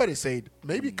 So somebody said,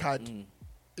 maybe Kat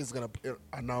is going to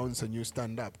announce a new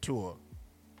stand-up tour.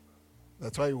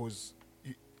 That's why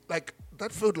like,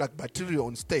 that felt like material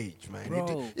on stage, man.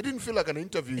 Bro. It didn't feel like an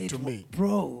interview to me.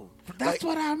 Bro, that's Like,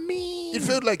 what I mean. It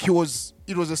felt like it was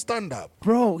a stand-up.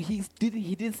 Bro, he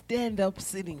did stand up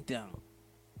sitting down.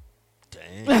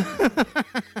 Damn.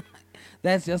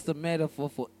 That's just a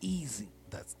metaphor for easy.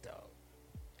 That's dope.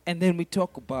 And then we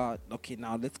talk about, okay,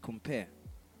 now let's compare.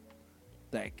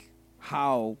 Like,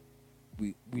 how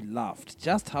we laughed.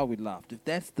 Just how we laughed. If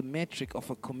that's the metric of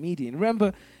a comedian.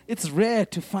 Remember, it's rare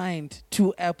to find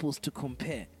two apples to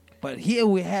compare. But here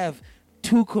we have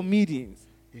two comedians.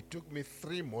 It took me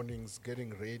 3 mornings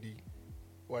getting ready,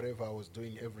 whatever I was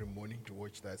doing every morning to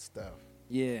watch that stuff.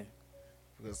 Yeah.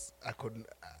 Because I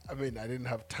didn't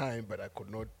have time, but I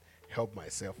could not help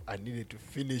myself. I needed to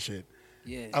finish it.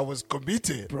 Yeah. I was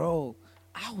committed. Bro,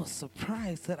 I was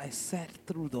surprised that I sat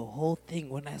through the whole thing.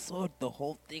 When I saw the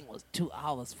whole thing was 2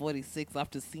 hours 46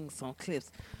 after seeing some clips.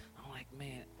 I'm like,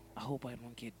 man, I hope I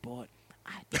don't get bored.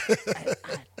 I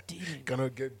didn't.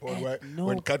 Cannot get bored No,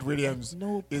 when Cat Williams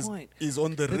no point. is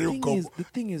on the real The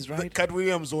thing is, right? Cat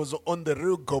Williams was on the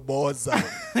real Goboza.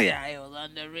 Yeah, it was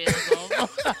on the real go.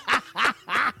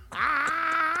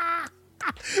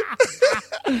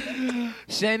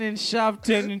 Shannon Sharp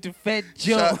turned into Fat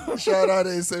Joe. Shout out to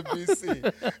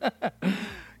SMBC.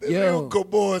 The real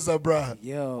Goboza, bruh.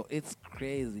 Yo, it's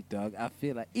crazy, dog. I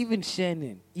feel like even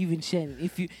Shannon,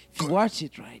 if you watch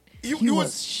it right, he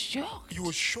was shocked. He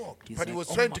was shocked, He's but he like,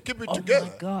 was trying to keep it together.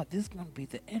 Oh my God, this is gonna be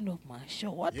the end of my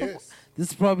show. What Yes. this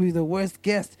is probably the worst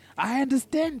guest. I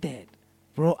understand that,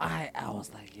 bro. I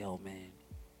was like, yo, man.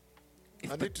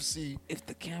 I need to see. If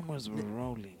the cameras were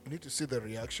rolling. I need to see the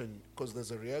reaction, because there's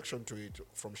a reaction to it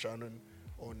from Shannon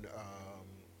on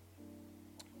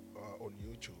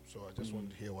YouTube. So I just want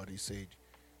to hear what he said.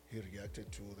 He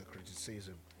reacted to the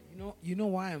criticism. You know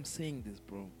why I'm saying this,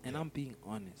 bro? And I'm being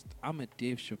honest. I'm a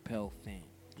Dave Chappelle fan.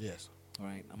 Yes. All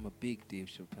right, I'm a big Dave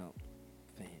Chappelle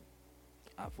fan.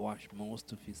 I've watched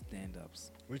most of his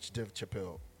stand-ups. Which Dave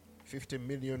Chappelle? 50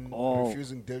 million All-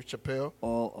 refusing Dave Chappelle?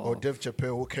 All Or of. Dave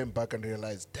Chappelle who came back and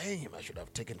realized, damn, I should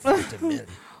have taken 50 million.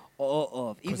 All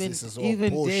of. 'Cause Even this is all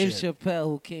Dave bullshit. Chappelle,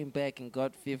 who came back and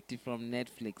got 50 from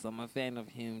Netflix. I'm a fan of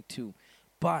him too.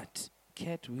 But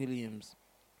Cat Williams,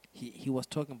 he was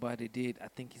talking about I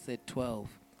think he said 12.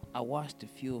 I watched a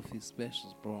few of his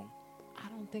specials, bro. I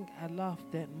don't think I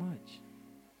laughed that much.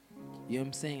 You know what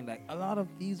I'm saying? Like, a lot of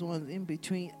these ones in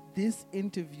between, this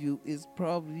interview is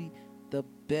probably the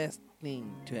best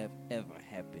thing to have ever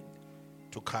happened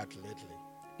To cut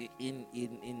lately.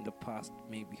 in the past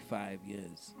maybe 5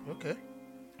 years Okay.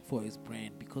 for his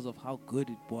brand, because of how good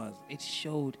it was. It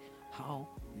showed how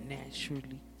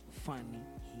naturally funny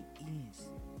he is.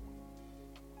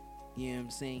 You know what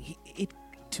I'm saying?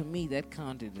 To me, that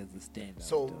counted as a stand-up.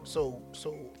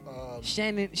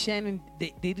 Shannon,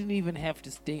 they didn't even have to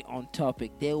stay on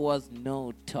topic. There was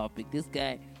no topic. This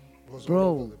guy, Was all bro,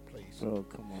 over the place. bro,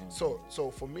 come on.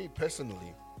 So for me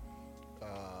personally,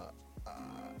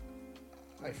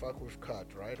 I fuck with Kat,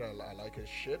 right? I like his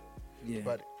shit. Yeah.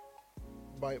 But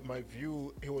my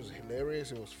view, he was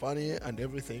hilarious, he was funny and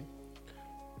everything.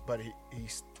 But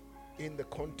he's in the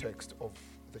context of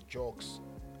the jokes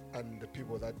and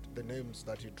the names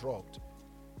that he dropped.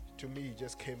 To me, he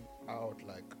just came out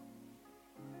like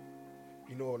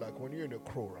you know, like when you're in a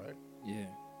crew, right? Yeah.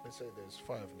 Let's say there's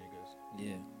 5 niggas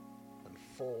Yeah. and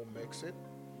 4 makes it,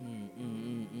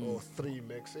 Mm. or 3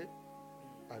 makes it,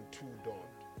 and 2 don't.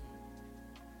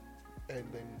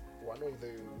 And then one of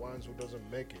the ones who doesn't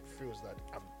make it feels that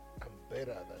I'm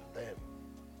better than them,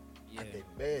 Yeah. and they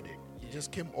made it. He Yeah.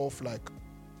 just came off like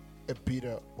a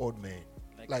bitter old man.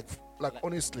 Like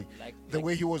honestly, the like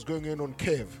way he was going in on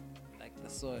Kev. like the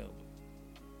soil.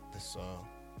 The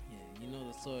Yeah, you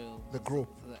know the soil. the group,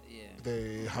 Yeah.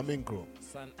 the humming group.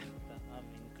 The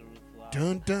humming group. Wow.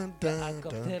 Dun dun The dun dun.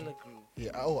 acapella group.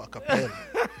 Yeah, oh, a cappella.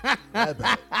 My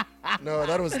bad. No,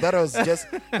 that was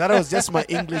just my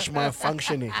English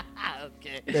malfunctioning.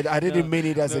 Okay. And I didn't mean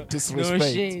it as a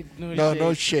disrespect.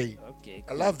 No shade. Okay.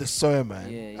 I love the soil, man.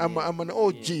 Yeah, I'm an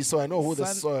OG, so I know who the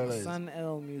soil is. Sun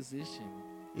L musician.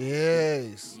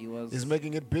 Yes, He's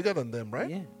making it bigger than them, right?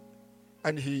 Yeah.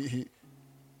 And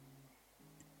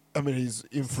he's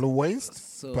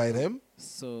influenced by them.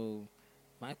 So,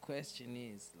 my question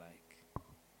is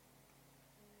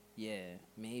yeah,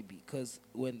 maybe, because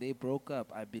when they broke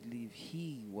up, I believe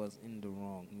he was in the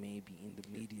wrong, maybe in the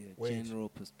media general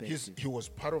perspective. He was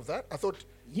part of that. I thought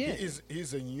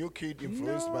he's a new kid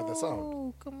influenced by the sound.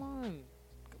 No, come on,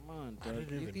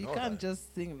 dog. You know can't that.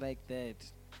 just sing like that.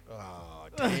 Oh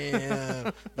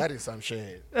damn, that is some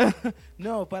shit.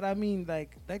 No, but I mean,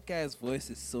 that guy's voice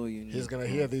is so unique. He's gonna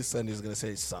hear this and he's gonna say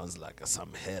it sounds like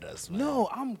some headers, man. No,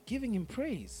 I'm giving him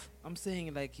praise. I'm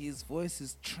saying his voice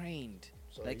is trained.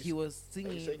 So he was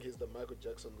singing. Are you saying he's the Michael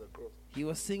Jackson of the group? He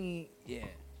was singing, yeah.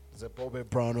 He's the Bobby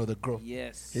Brown of the group.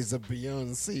 Yes. He's the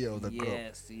Beyonce of the group.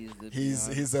 Yes,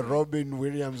 He's the Robin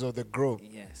Williams of the group.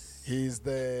 Yes. He's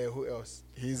the who else?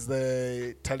 He's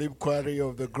the Talib Kweli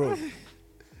of the group.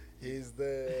 He's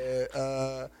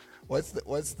the what's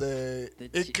the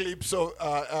Eclipse of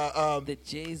the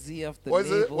Jay-Z of the what's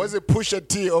label. What's the Pusha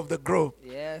T of the group?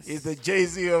 Yes. He's the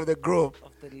Jay-Z of the group.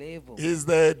 Of the label. He's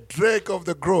the Drake of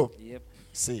the group. Yep.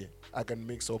 See, I can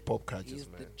mix all pop cultures, He's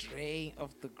man. the Dre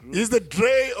of the group. He's the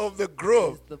Dre of the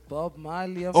group. He's the Bob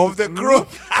Marley of the group.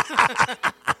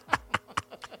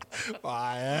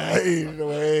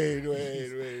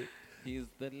 Wait. He's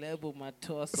the label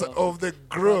Matosa So of the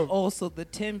group. Also the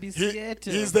Tembi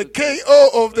Skater. He's the KO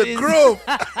of the group.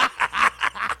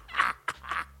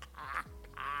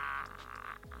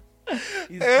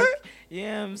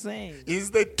 Yeah, I'm saying.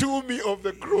 He's the Toomey of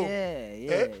the group.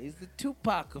 Yeah. He's the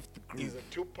Tupac of the group. He's the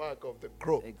Tupac of the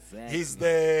group. Exactly. He's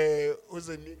the who's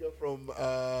the nigga from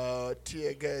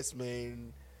Tear Gas,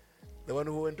 man? The one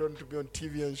who went on to be on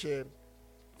TV and shit.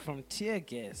 From Tear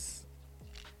Gas.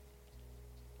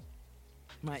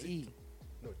 No,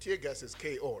 Tear Gas is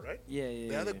KO, right? Yeah.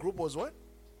 The other group was what?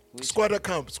 Which Squatter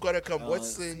Camp.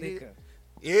 What's the name? Slicker.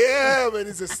 Yeah, man,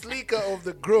 he's a slicker of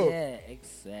the group. Yeah,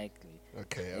 exactly.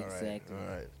 Okay, all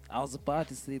right. I was about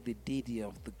to say the Diddy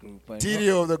of the group, but Diddy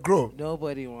of the group.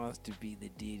 Nobody wants to be the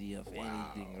Diddy of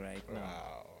anything right now.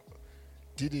 Wow.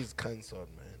 Diddy's cancelled,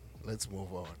 man. Let's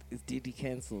move on. Is Diddy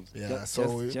cancelled? Yeah,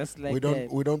 just like we don't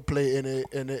that. we don't play any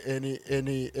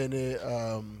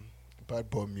bad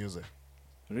boy music.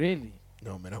 Really?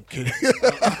 No, man, I'm kidding.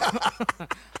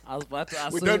 I was about to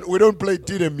ask. We don't play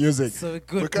Diddy music. So we're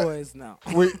good boys now.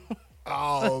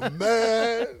 Oh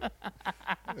man.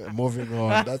 Moving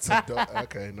on. That's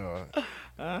okay. No.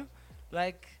 Huh?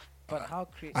 But how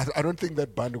crazy? I don't think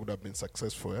that band would have been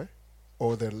successful, eh?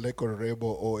 Or the record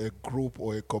label, or a group,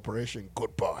 or a corporation.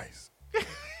 Good boys.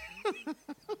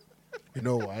 You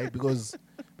know why? Because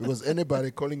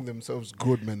anybody calling themselves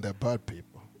good, man, they're bad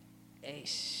people.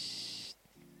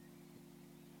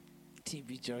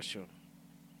 TB Joshua.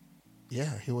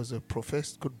 Yeah, he was a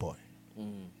professed good boy.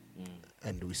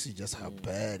 And we see just how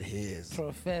bad he is.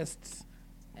 Professed.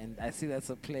 And I see that's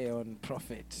a play on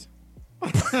prophet.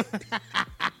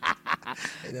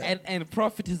 and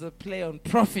prophet is a play on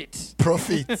profit.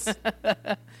 Profits.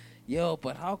 Yo,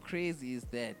 but how crazy is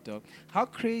that, dog? How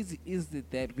crazy is it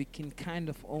that we can kind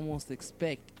of almost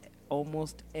expect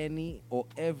almost any or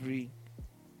every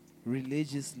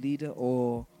religious leader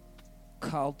or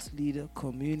cult leader,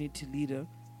 community leader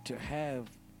to have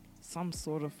some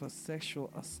sort of a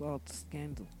sexual assault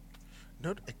scandal?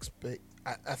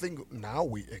 I think now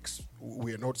we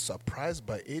are not surprised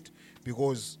by it,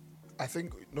 because I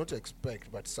think not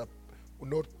expect, but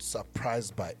not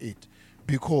surprised by it,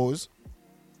 because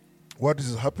what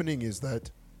is happening is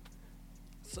that.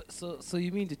 So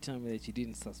you mean to tell me that you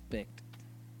didn't suspect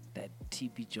that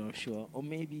TB Joshua or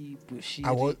maybe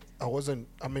Bushiri? I wasn't.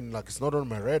 I mean, it's not on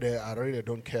my radar. I really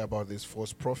don't care about these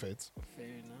false prophets. Fair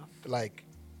enough. Like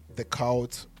the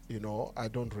cult, I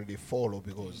don't really follow,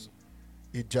 because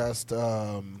it just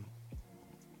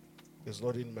It's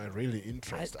not in my really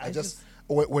interest. I I just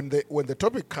just- when the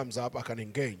topic comes up, I can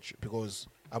engage because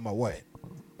I'm aware,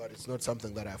 but it's not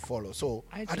something that I follow. So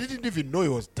I I just- didn't even know he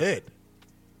was dead.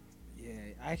 Yeah,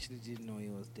 I actually didn't know he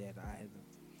was dead either.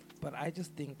 But I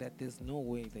just think that there's no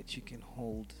way that you can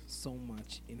hold so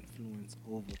much influence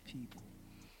over people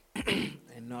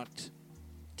and not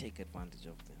take advantage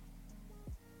of them.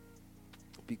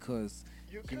 Because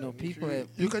people have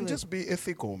you people can have- just be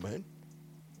ethical, man.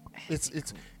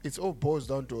 It's all boils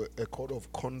down to a code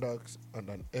of conduct and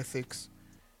an ethics.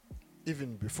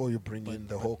 Even before you bring in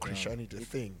the whole Christianity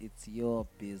thing, It's your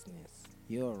business.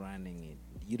 You're running it.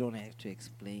 You don't have to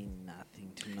explain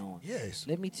nothing to no one. yes.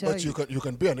 Let me tell But you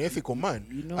can be an ethical man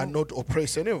and not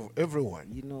oppress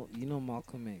everyone. You know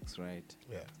Malcolm X, right?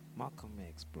 Yeah. Malcolm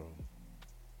X, bro.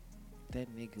 That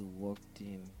nigga walked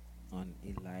in on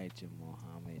Elijah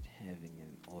Muhammad having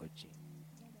an orgy.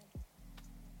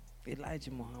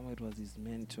 Elijah Muhammad was his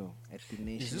mentor at the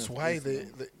nation. Is this of why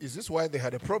Islam. is this why they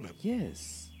had a problem?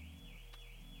 Yes.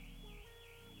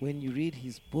 When you read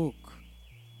his book,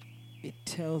 it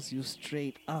tells you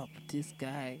straight up this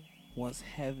guy was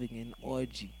having an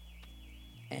orgy.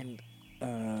 And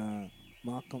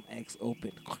Malcolm X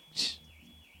opened.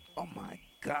 Oh my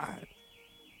God.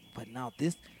 But now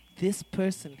this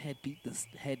person had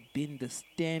been the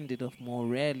standard of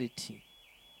morality.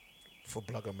 For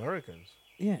black Americans.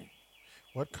 Yeah.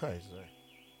 What kind is that?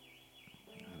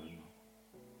 I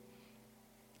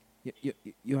don't know.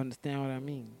 You understand what I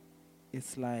mean?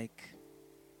 It's like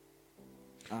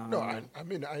No, I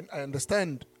mean I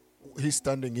understand he's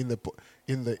standing in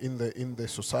the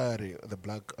society, the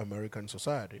black American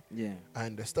society. yeah. I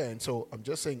understand. So I'm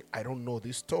just saying I don't know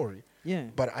this story, Yeah.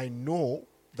 but I know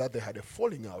that they had a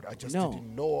falling out. I just No.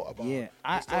 didn't know about Yeah,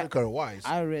 historical wise.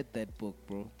 I read that book,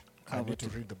 bro. I need to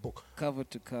read the book. Cover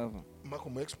to cover.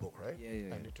 Malcolm X book, right?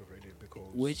 Yeah. I need to read it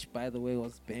because Which, by the way,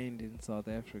 was banned in South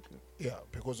Africa. yeah,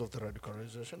 because of the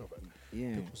radicalization of it.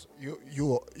 Yeah. Because you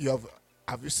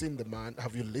have you seen the man?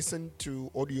 Have you listened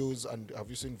to audios and have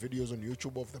you seen videos on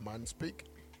YouTube of the man speak?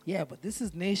 Yeah, but this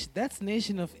is nation. That's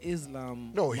Nation of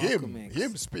Islam. No, Malcolm X.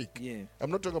 him speak. Yeah.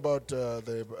 I'm not talking about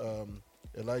the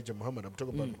Elijah Muhammad. I'm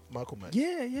talking about Malcolm X.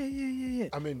 Yeah.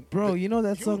 I mean, Bro, you know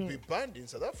that he song. would be banned in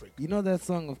South Africa. You know that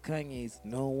song of Kanye's.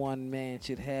 No one man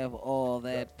should have all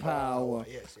that power.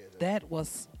 Yes. That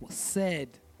was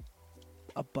said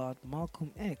about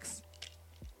Malcolm X.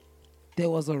 There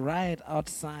was a riot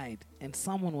outside, and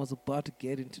someone was about to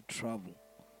get into trouble,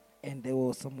 and there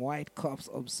were some white cops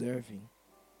observing,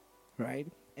 right?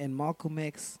 And Malcolm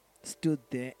X stood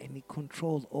there, and he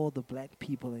controlled all the black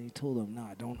people, and he told them,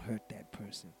 "Nah, don't hurt that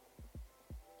person."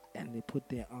 And they put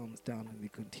their arms down and they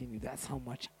continued. That's how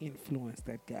much influence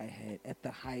that guy had at the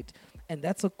height. And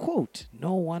that's a quote.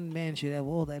 No one man should have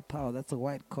all that power. That's a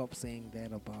white cop saying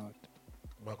that about.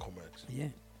 Malcolm X. Yeah.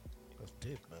 That's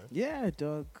deep, man. Yeah,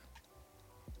 dog.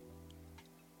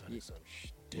 That is some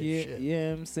deep shit.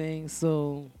 Yeah, I'm saying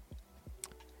so.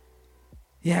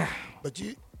 Yeah. But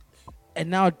you And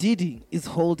now Diddy is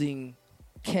holding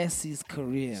Cassie's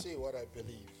career. see what I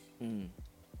believe. Mm.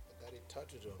 I got it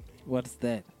tattooed on me. What's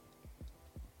that?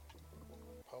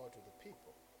 Power to the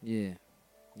people. Yeah.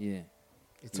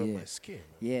 It's on Yeah. my skin. Man.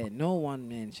 Yeah, no one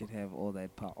man should have all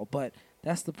that power. But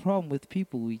that's the problem with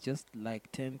people. We just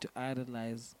like tend to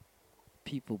idolize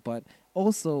people. But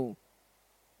also,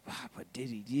 but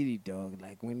Diddy, dog.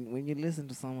 Like when you listen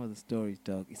to some of the stories,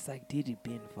 dog, it's like Diddy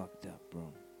been fucked up,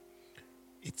 bro.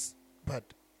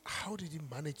 But how did he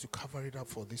manage to cover it up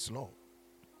for this long?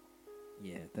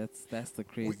 Yeah, that's the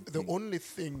crazy The thing. only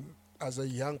thing as a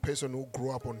young person who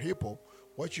grew up on hip hop,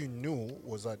 what you knew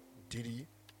was that Diddy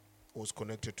was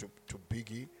connected to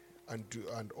Biggie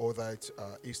and all that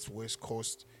East West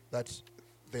Coast that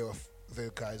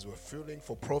the guys were fueling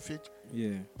for profit.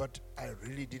 Yeah. But I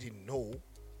really didn't know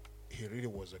he really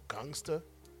was a gangster.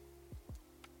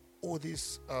 All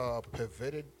these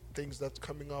perverted things that's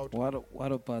coming out.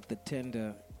 What about the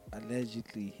tender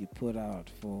allegedly he put out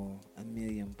for $1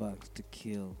 million to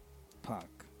kill Pac?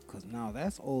 Because now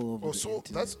that's all over the internet.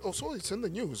 That's also it's in the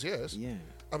news. Yes. Yeah.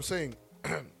 I'm saying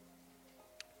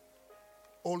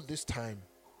all this time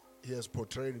he has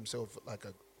portrayed himself like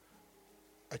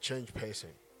a changed person.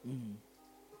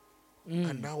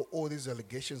 And now all these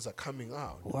allegations are coming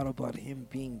out. What about him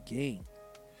being gay?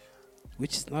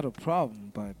 Which is not a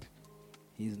problem, but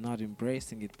he's not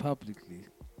embracing it publicly.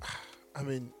 I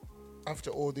mean, after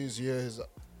all these years,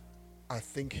 I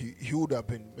think he would have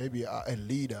been maybe a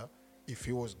leader if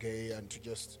he was gay and to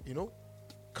just,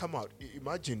 come out.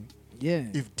 Imagine Yeah.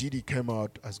 if Diddy came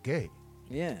out as gay.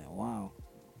 Yeah, wow.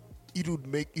 It would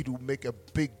make a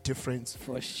big difference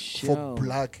For sure. for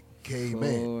black gay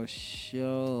men. For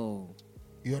sure.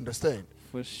 You understand?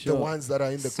 For sure. The ones that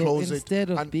are in the So closet instead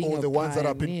of and being or a the ones that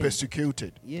have been pioneer,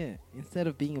 persecuted. yeah, instead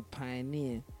of being a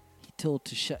pioneer,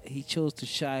 he chose to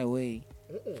shy away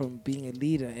from being a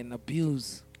leader and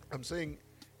abuse. I'm saying,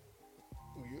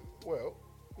 well,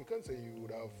 we can't say you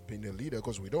would have been a leader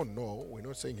because we don't know. We're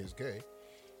not saying he's gay,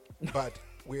 but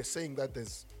we're saying that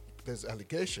there's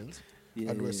allegations,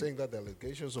 and we're saying that the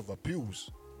allegations of abuse,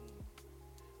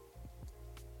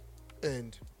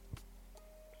 and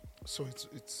so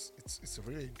it's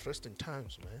really interesting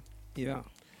times, man. Yeah.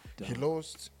 He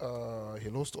lost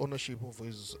ownership of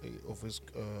his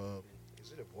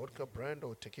is it a vodka brand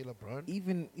or tequila brand?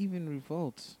 Even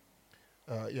Revolt.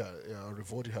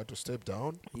 Revolt, he had to step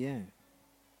down. Yeah.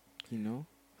 You know?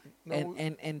 No,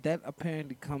 And that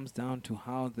apparently comes down to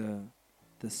how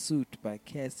the suit by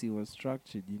Cassie was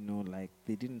structured, you know, like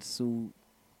they didn't sue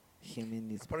him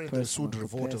in his apparently they personal sued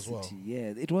Revolt capacity. as well.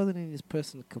 Yeah, it wasn't in his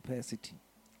personal capacity.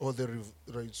 Or they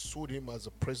sued him as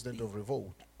a president of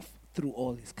Revolt. Through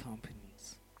all his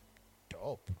companies.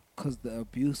 Dope. Because the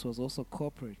abuse was also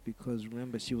corporate, because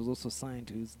remember, she was also signed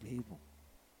to his label.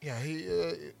 Yeah, he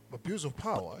abuse of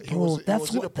power. He Bro,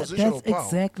 was in a position that's of power.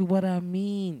 exactly what I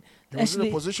mean. He was in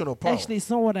a position of power. Actually, it's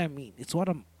not what I mean. It's what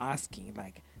I'm asking.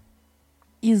 Like,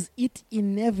 is it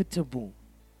inevitable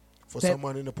for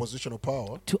someone in a position of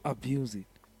power to abuse it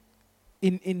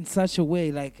in such a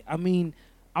way? Like, I mean,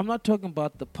 I'm not talking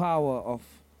about the power of.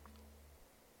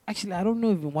 Actually, I don't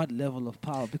know even what level of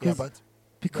power,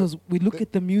 because we look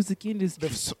at the music industry.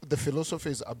 The philosophy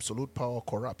is absolute power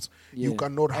corrupts. Yeah, you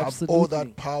cannot have absolutely. all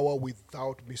that power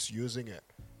without misusing it.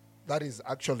 That is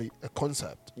actually a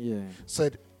concept. Yeah.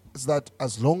 Said is that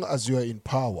as long as you are in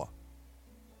power,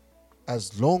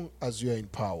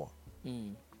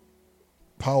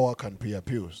 power can be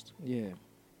abused. Yeah.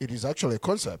 It is actually a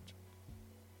concept.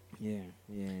 Yeah.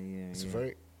 It's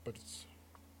very, but it's.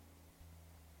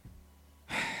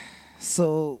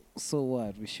 So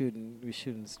what? We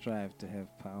shouldn't strive to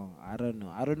have power. I don't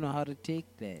know how to take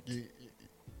that.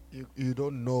 You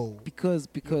don't know because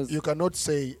you cannot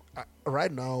say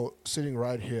right now sitting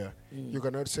right here. You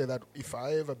cannot say that if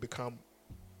I ever become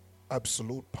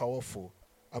absolute powerful,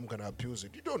 I'm gonna abuse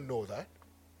it. You don't know that.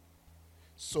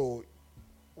 So,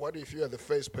 what if you are the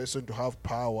first person to have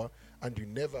power and you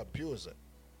never abuse it?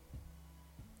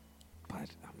 But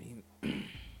I mean.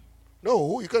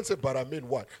 No, you can't say, but I mean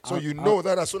what? So you know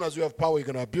that as soon as you have power, you're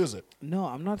going to abuse it. No,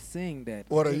 I'm not saying that.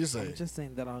 What are you saying? I'm just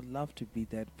saying that I'd love to be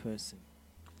that person.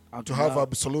 To have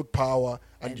absolute power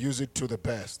and use it to the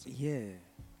best. Yeah.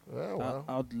 Well,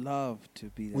 I'd love to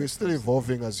be that we're still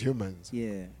evolving as humans.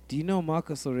 Yeah. Do you know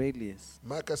Marcus Aurelius?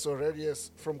 Marcus Aurelius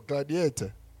from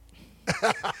Gladiator.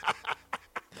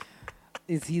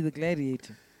 Is he the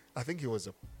gladiator? I think he was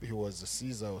a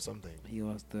Caesar or something. He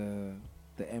was the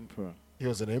emperor. He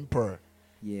was an emperor.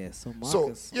 Yeah, so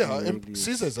Marcus.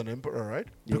 Caesar is an emperor, right?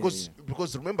 Yeah,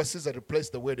 because remember Caesar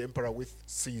replaced the word emperor with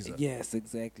Caesar. Yes,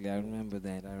 exactly. I remember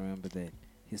that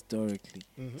historically.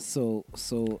 Mm-hmm.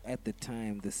 So at the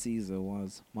time, the Caesar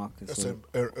was Marcus.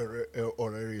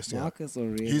 Aurelius. Marcus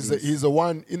Aurelius. He's the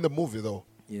one in the movie though.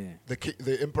 Yeah.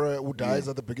 The emperor who dies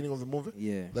at the beginning of the movie.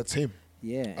 Yeah. That's him.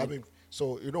 Yeah. I mean,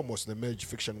 so most of the merge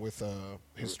fiction with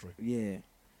history. Yeah.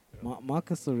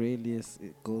 Marcus Aurelius,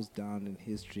 it goes down in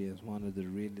history as one of the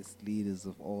realest leaders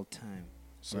of all time.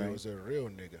 So he was a real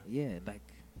nigga. Yeah, like,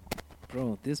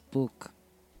 bro, this book,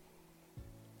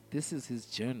 this is his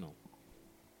journal.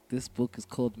 This book is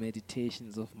called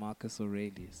Meditations of Marcus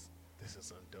Aurelius. This is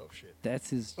some dope shit. That's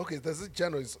his. Okay, this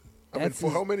journal is. I mean,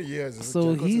 for how many years is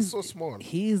so it? Because it's so small.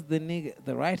 He's the nigga.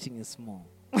 The writing is small.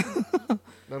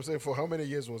 I'm saying, for how many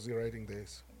years was he writing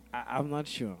this? I'm not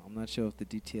sure. I'm not sure of the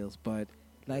details, but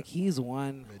like he's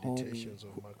one Meditations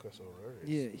homie. of Marcus Aurelius.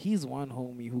 Yeah, he's one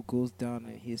homie who goes down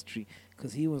in history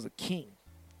because he was a king,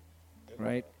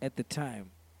 right, at the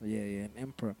time. Yeah, an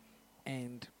emperor,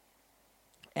 and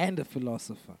a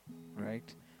philosopher,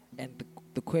 right? And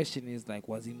the question is, like,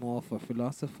 was he more of a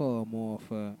philosopher or more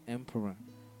of an emperor,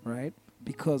 right?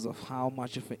 Because of how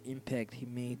much of an impact he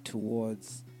made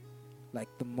towards, like,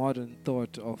 the modern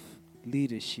thought of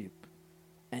leadership.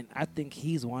 And I think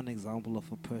he's one example of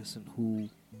a person who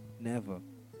never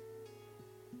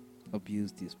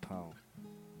abused his power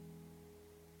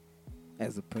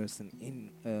as a person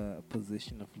in a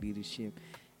position of leadership.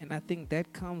 And I think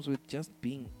that comes with just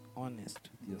being honest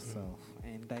with yourself.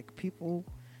 And like, people,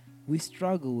 we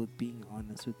struggle with being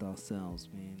honest with ourselves,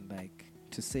 man. Like,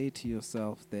 to say to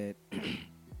yourself that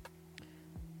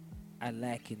I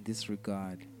lack in this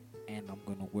regard and I'm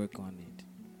going to work on it.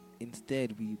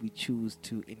 Instead, we choose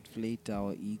to inflate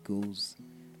our egos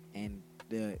and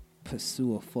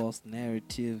pursue a false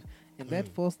narrative, and that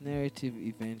false narrative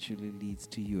eventually leads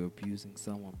to you abusing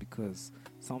someone because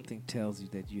something tells you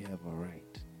that you have a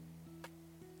right.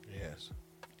 Yes.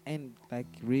 And like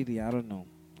really, I don't know.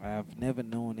 I've never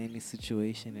known any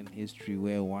situation in history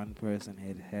where one person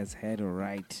has had a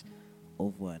right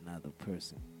over another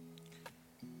person.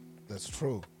 That's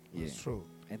true. That's Yeah. true.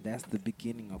 And that's the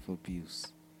beginning of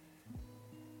abuse.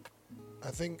 I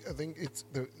think it's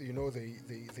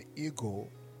the ego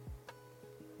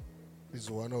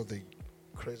is one of the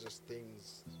craziest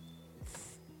things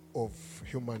of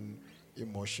human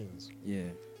emotions.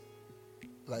 Yeah.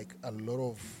 Like a lot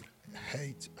of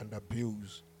hate and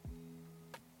abuse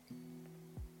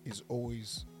is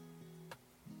always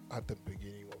at the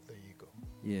beginning of the ego.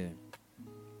 Yeah.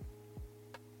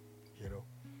 You know,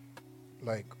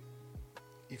 like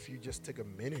if you just take a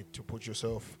minute to put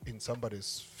yourself in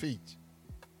somebody's feet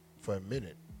for a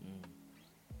minute,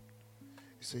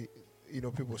 you see,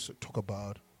 people talk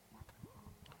about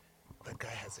that guy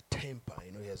has a temper,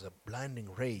 he has a blinding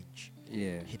rage.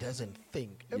 Yeah. He doesn't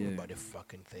think. Everybody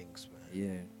fucking thinks,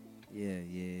 man. Yeah.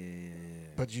 Yeah.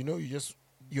 But your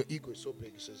ego is so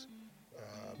big. It says,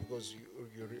 because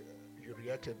you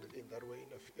reacted in that way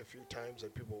a few times,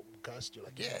 and people cast you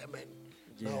like, yeah, man.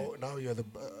 Yeah. Now you're the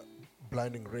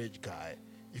blinding rage guy.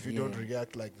 If you don't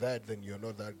react like that, then you're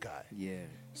not that guy. Yeah.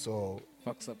 So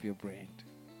Fucks up your brain.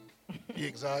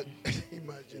 exactly.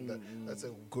 Imagine that. That's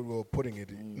a good way of putting it.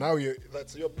 Now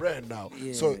that's your brand now.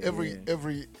 Yeah, So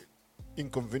every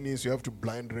inconvenience you have to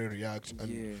blindly react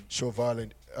and show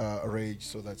violent rage.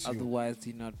 So that's Otherwise,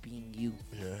 you're not being you.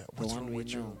 you. Yeah. The What's one wrong we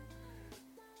with know. you?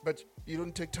 But you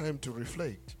don't take time to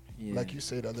reflect. Yeah. Like you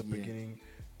said at the Yeah. beginning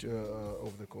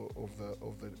of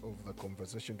the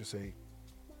conversation, to say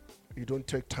you don't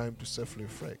take time to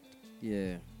self-reflect.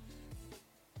 Yeah.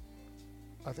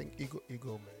 I think ego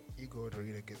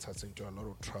really gets us into a lot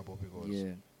of trouble because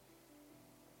Yeah.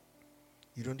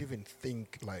 you don't even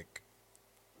think like.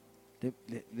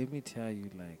 Let me tell you,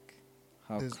 like,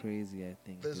 how crazy I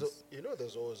think There's this.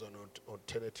 there's always an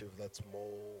alternative that's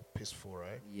more peaceful,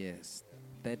 right? Yes.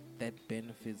 That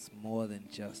benefits more than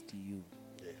just you.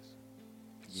 Yes.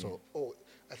 Yeah. So,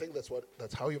 I think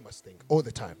that's how you must think all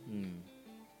the time.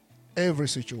 Every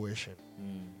situation,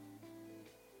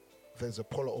 there's a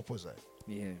polar opposite,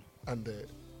 Yeah. and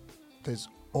there's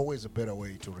always a better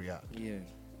way to react. Yeah.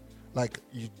 Like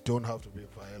you don't have to be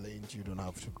violent. You don't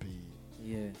have to be.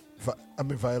 Yeah.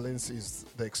 Violence is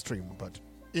the extreme, but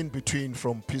in between,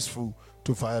 from peaceful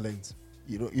to violence,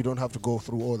 you don't have to go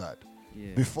through all that.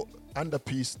 Yeah. Before under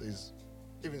peace is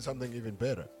even something even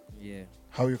better. Yeah.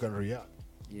 How you can react.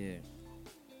 Yeah.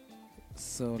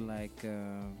 So like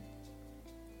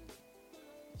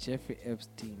Jeffrey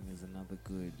Epstein is another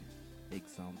good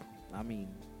example. I mean,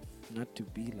 not to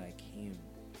be like him.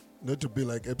 Not to be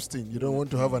like Epstein. You don't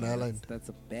want to have an island. That's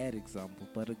a bad example,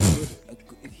 but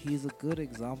he's a good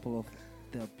example of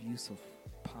the abuse of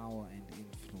power and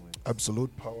influence.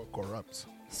 Absolute power corrupts.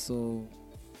 So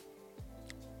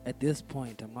at this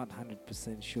point, I'm not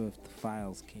 100% sure if the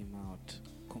files came out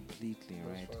completely,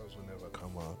 right? Those files will never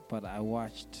come out. But I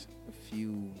watched a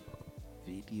few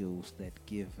videos that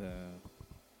give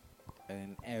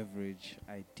an average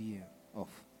idea of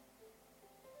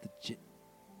the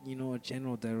a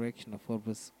general direction of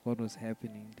what was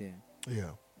happening there.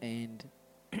 Yeah. And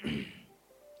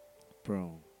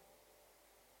bro,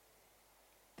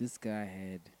 this guy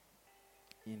had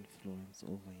influence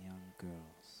over young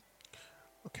girls.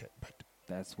 Okay, but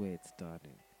That's where it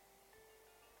started.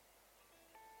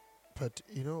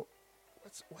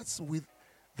 what's with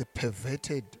the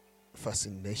perverted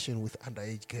fascination with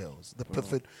underage girls? The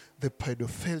Bro. the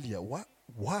pedophilia.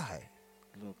 Why?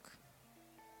 Look,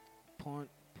 porn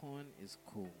is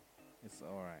cool. It's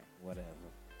alright, whatever,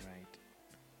 right?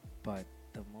 But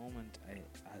the moment I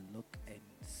look and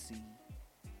see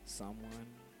someone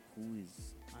who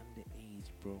is underage,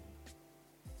 bro,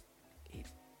 it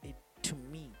to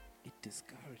me, it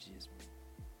discourages me.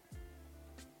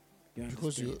 You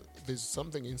Because understand? there's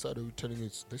something inside of you telling you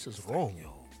this is wrong. Yo,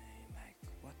 man, like,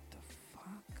 what the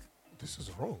fuck? This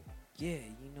is wrong. Yeah,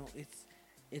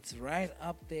 it's right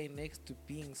up there next to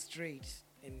being straight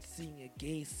and seeing a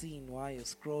gay scene while you're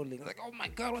scrolling. Like, oh my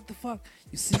god, what the fuck?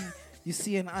 You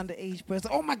see an underage person.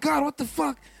 Oh my god, what the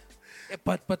fuck?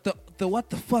 But the what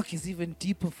the fuck is even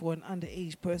deeper for an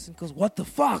underage person, because what the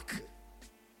fuck?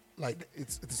 Like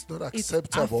it's not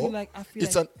acceptable. I feel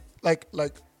It's like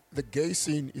the gay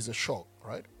scene is a shock,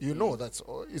 right? You know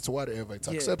it's whatever. It's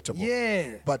acceptable.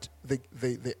 Yeah. But the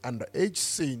underage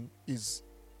scene is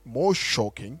more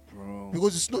shocking, bro.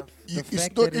 because it's not. The It's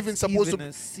fact not that even it's supposed even to.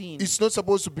 a scene. It's not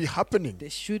supposed to be happening. There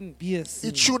shouldn't be a scene.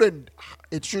 It shouldn't.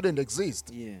 It shouldn't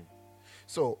exist. Yeah.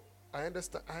 So I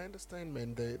understand. I understand,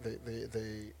 man.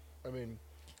 They. I mean,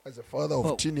 as a father of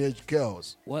But teenage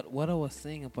girls, what I was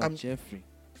saying about I'm- Jeffrey,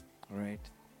 right,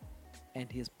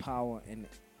 and his power and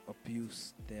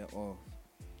abuse thereof.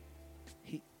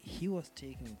 He was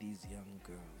taking these young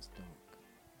girls, dog,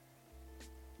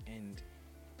 and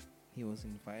he was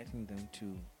inviting them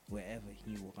to wherever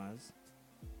he was.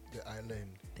 the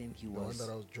island, Then he the one was,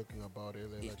 that I was joking about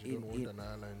earlier, in- that you don't in- want an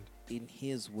island. in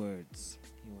his words,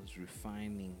 he was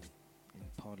refining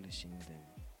and polishing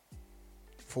them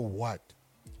For what?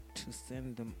 to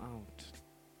send them out.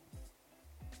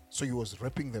 So he was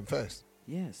raping them first.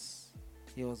 Yes,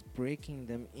 he was breaking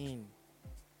them in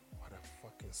What a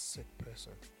fucking sick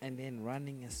person. and then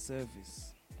running a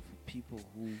service for people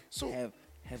who So-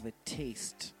 have a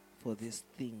taste for this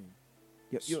thing.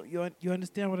 You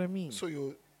understand what I mean? So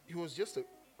he was just a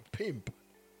pimp.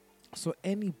 So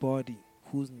anybody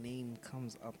whose name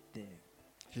comes up there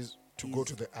He's to go is-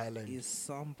 to the island. is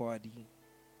somebody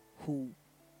who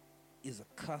is a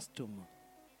customer.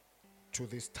 To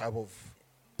this type of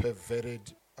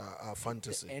perverted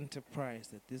fantasy. The enterprise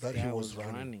that this That he guy was was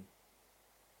running. running.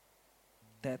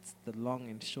 That's the long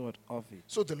and short of it.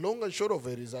 So the long and short of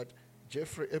it is that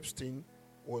Jeffrey Epstein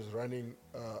was running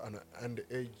an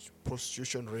underage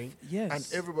prostitution ring. Yes.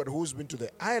 And everybody who's been to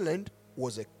the island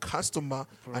was a customer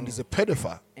Bro. and is a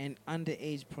pedophile. And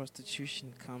underage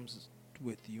prostitution comes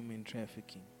with human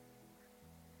trafficking.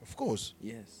 Of course.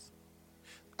 Yes.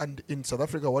 And in South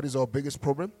Africa, what is our biggest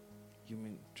problem?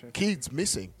 Human trafficking. Kids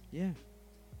missing. Yeah.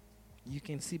 You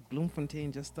can see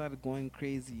Bloemfontein just started going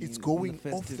crazy. It's in going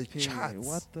the off festive the period. charts.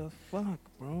 What the fuck,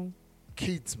 bro?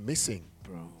 Kids missing.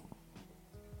 Bro.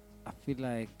 I feel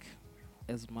like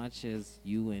as much as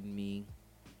you and me,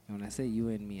 and when I say you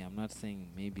and me, I'm not saying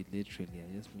maybe literally,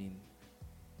 I just mean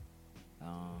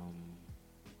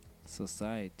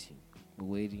society. We're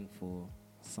waiting for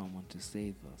someone to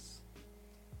save us.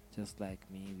 Just like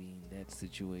maybe in that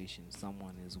situation,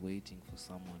 someone is waiting for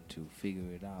someone to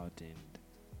figure it out, and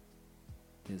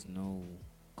there's no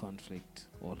conflict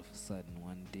all of a sudden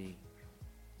one day.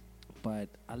 But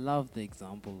I love the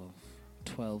example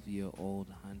of 12-year-old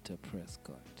Hunter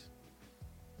Prescott.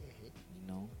 You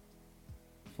know,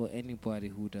 for anybody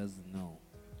who doesn't know,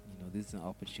 you know, this is an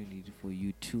opportunity for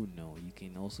you to know. You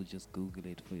can also just Google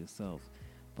it for yourself.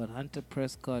 But Hunter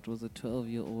Prescott was a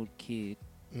 12-year-old kid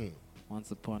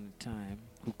once upon a time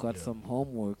who got Yeah. some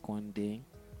homework one day,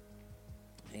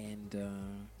 and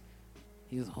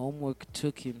his homework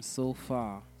took him so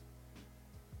far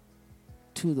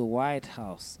to the White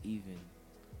House, even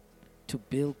to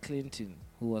Bill Clinton,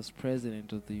 who was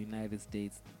president of the United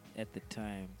States at the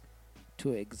time,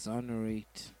 to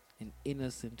exonerate an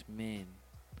innocent man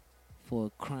for a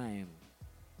crime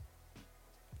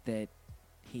that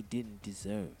he didn't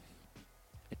deserve,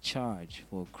 a charge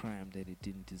for a crime that he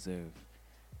didn't deserve,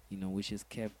 you know, which is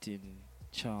Captain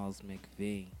Charles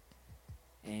McVeigh.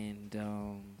 And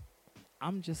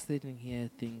I'm just sitting here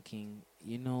thinking,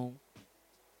 you know,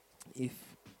 if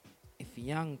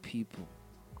young people,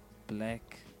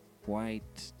 black,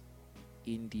 white,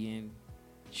 Indian,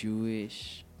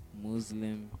 Jewish,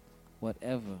 Muslim,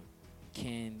 whatever,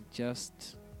 can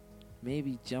just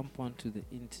maybe jump onto the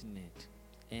internet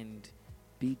and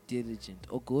be diligent,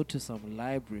 or go to some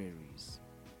libraries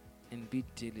and be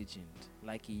diligent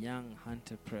like a young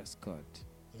Hunter Prescott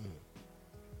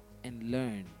and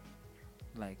learn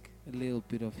like a little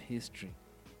bit of history,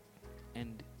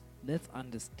 and let's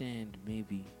understand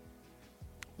maybe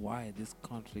why this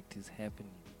conflict is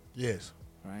happening, Yes.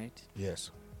 right?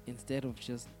 Yes. Instead of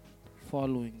just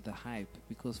following the hype,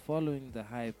 because following the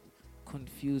hype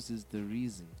confuses the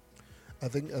reason. I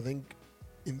think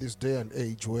in this day and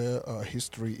age where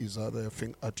history is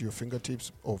at your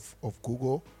fingertips of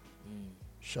Google,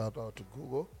 shout out to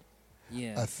Google.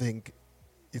 Yeah. I think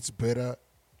it's better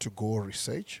to go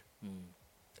research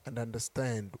and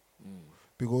understand,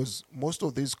 because most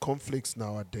of these conflicts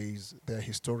nowadays, they're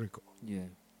historical. Yeah.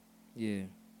 Yeah.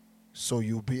 So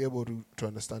you'll be able to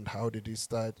understand how did it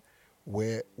start,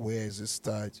 where is it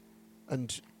start,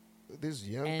 and these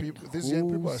young And people are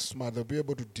who's- smart. They'll be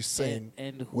able to discern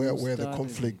and where who the started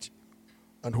conflict it.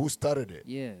 and who started it.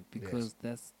 Yeah, because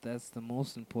that's the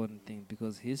most important thing.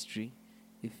 Because history,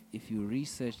 if you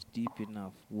research deep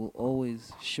enough, will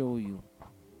always show you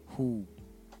who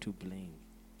to blame.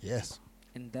 Yes.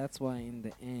 And that's why in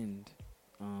the end,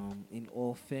 in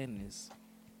all fairness,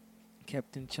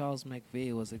 Captain Charles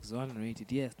McVeigh was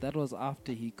exonerated. Yes, that was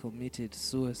after he committed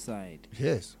suicide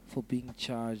Yes. for being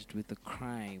charged with the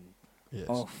crime Yes.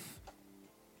 of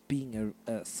being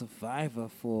a survivor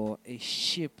for a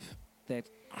ship that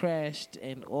crashed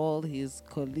and all his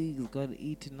colleagues got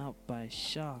eaten up by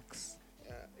sharks.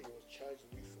 He was charged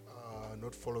with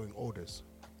not following orders.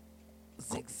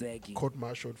 Zigzagging.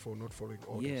 Court-martialed for not following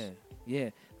orders. Yeah.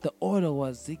 The order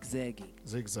was zigzagging.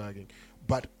 Zigzagging.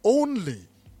 But only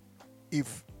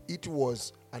if it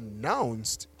was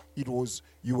announced,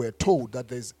 you were told that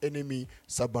there's enemy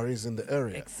submarines in the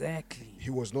area. Exactly. He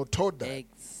was not told that.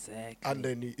 Exactly. And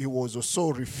then he was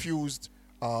also refused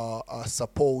a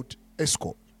support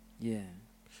escort. Yeah.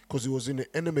 Because he was in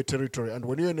enemy territory. And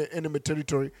when you're in enemy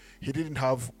territory, he didn't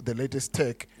have the latest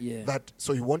tech. Yeah.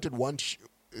 So he wanted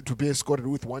to be escorted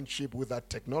with one ship with that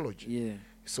technology. Yeah.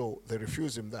 So they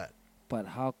refused him that. But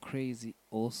how crazy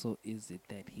also is it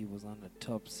that he was on a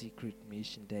top secret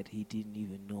mission that he didn't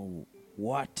even know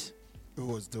what He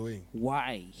was doing.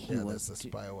 why he was that's the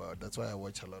spy world. That's why I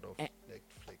watch a lot of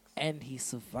Netflix. and he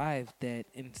survived that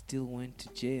and still went to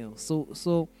jail. So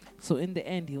in the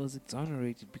end he was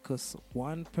exonerated because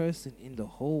one person in the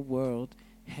whole world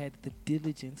had the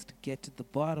diligence to get to the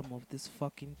bottom of this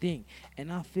fucking thing.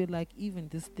 And I feel like even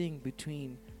this thing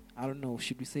between, I don't know,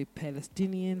 should we say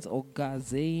Palestinians or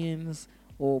Gazans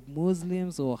or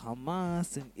Muslims or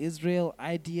Hamas and Israel,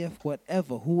 IDF,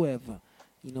 whatever, whoever,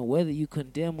 whether you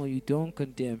condemn or you don't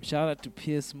condemn, shout out to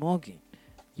Piers Morgan.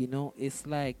 It's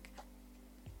like,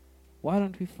 why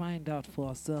don't we find out for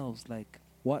ourselves, like,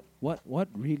 what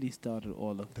really started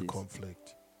all of The this?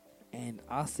 conflict. And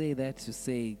I'll say that to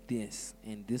say this,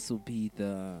 and this will be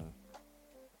the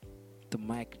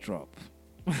mic drop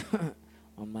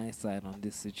on my side on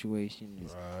this situation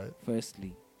is, Right.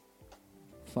 firstly,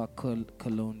 fuck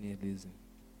colonialism.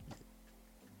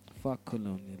 Fuck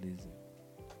colonialism.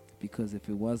 Because if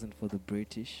it wasn't for the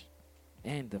British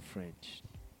and the French,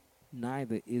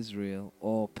 neither Israel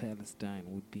or Palestine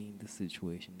would be in the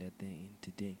situation that they're in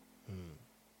today. Mm.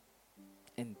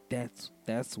 And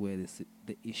that's where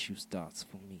the issue starts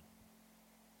for me.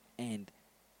 And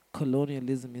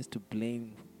colonialism is to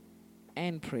blame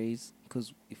and praise,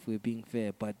 because if we're being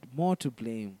fair, but more to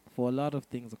blame for a lot of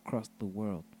things across the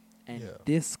world. And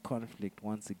this conflict,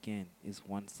 once again, is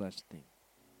one such thing.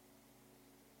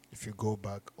 If you go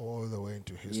back all the way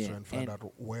into history and find out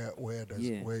where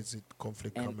is it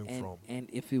conflict coming from. And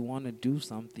if we want to do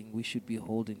something, we should be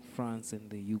holding France and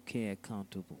the UK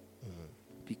accountable.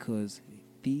 Because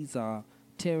these are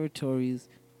territories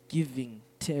giving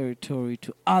territory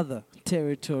to other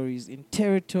territories in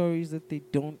territories that they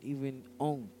don't even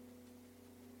own,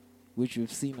 which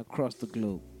we've seen across the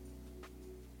globe.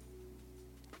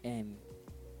 And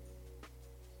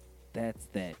that's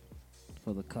that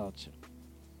for the culture.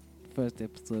 First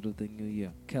episode of the new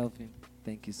year. Kelvin,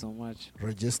 thank you so much.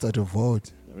 Register to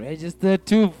vote. Register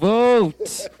to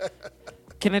vote.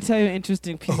 Can I tell you an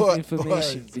interesting piece of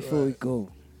information before we go?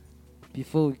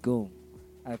 Before we go,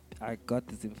 I got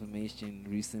this information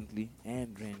recently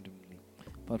and randomly.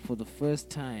 But for the first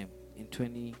time in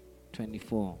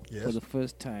 2024, for the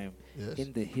first time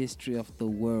in the history of the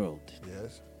world,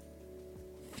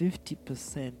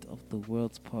 50% of the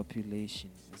world's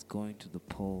population is going to the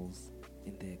polls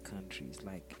in their countries.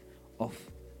 Like,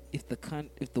 if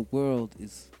the world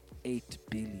is 8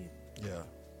 billion,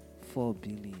 4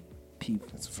 billion people.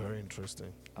 It's very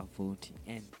interesting. Are voting,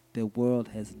 and the world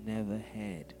has never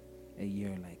had a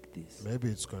year like this. Maybe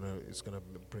it's gonna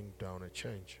bring down a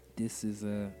change. This is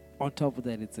on top of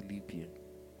that, it's a leap year,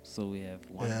 so we have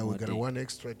one. Yeah, more we got day. one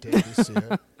extra day this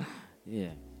year.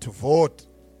 Yeah. To vote.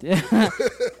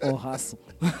 Or hustle.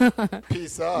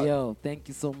 Peace out. Yo, thank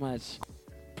you so much,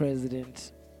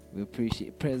 President. We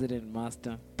appreciate President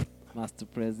Master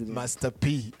President. Master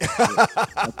P.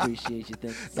 Appreciate you. Thank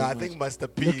you so much. I think Master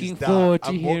P Looking is down. forward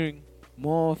to hearing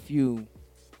more of you.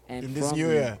 And in this from new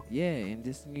you. year. Yeah, in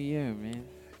this new year, man.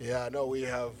 Yeah, no, we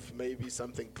have maybe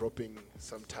something dropping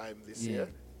sometime this year.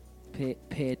 Pay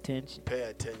attention. Pay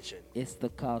attention. It's the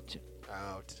culture.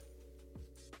 Out.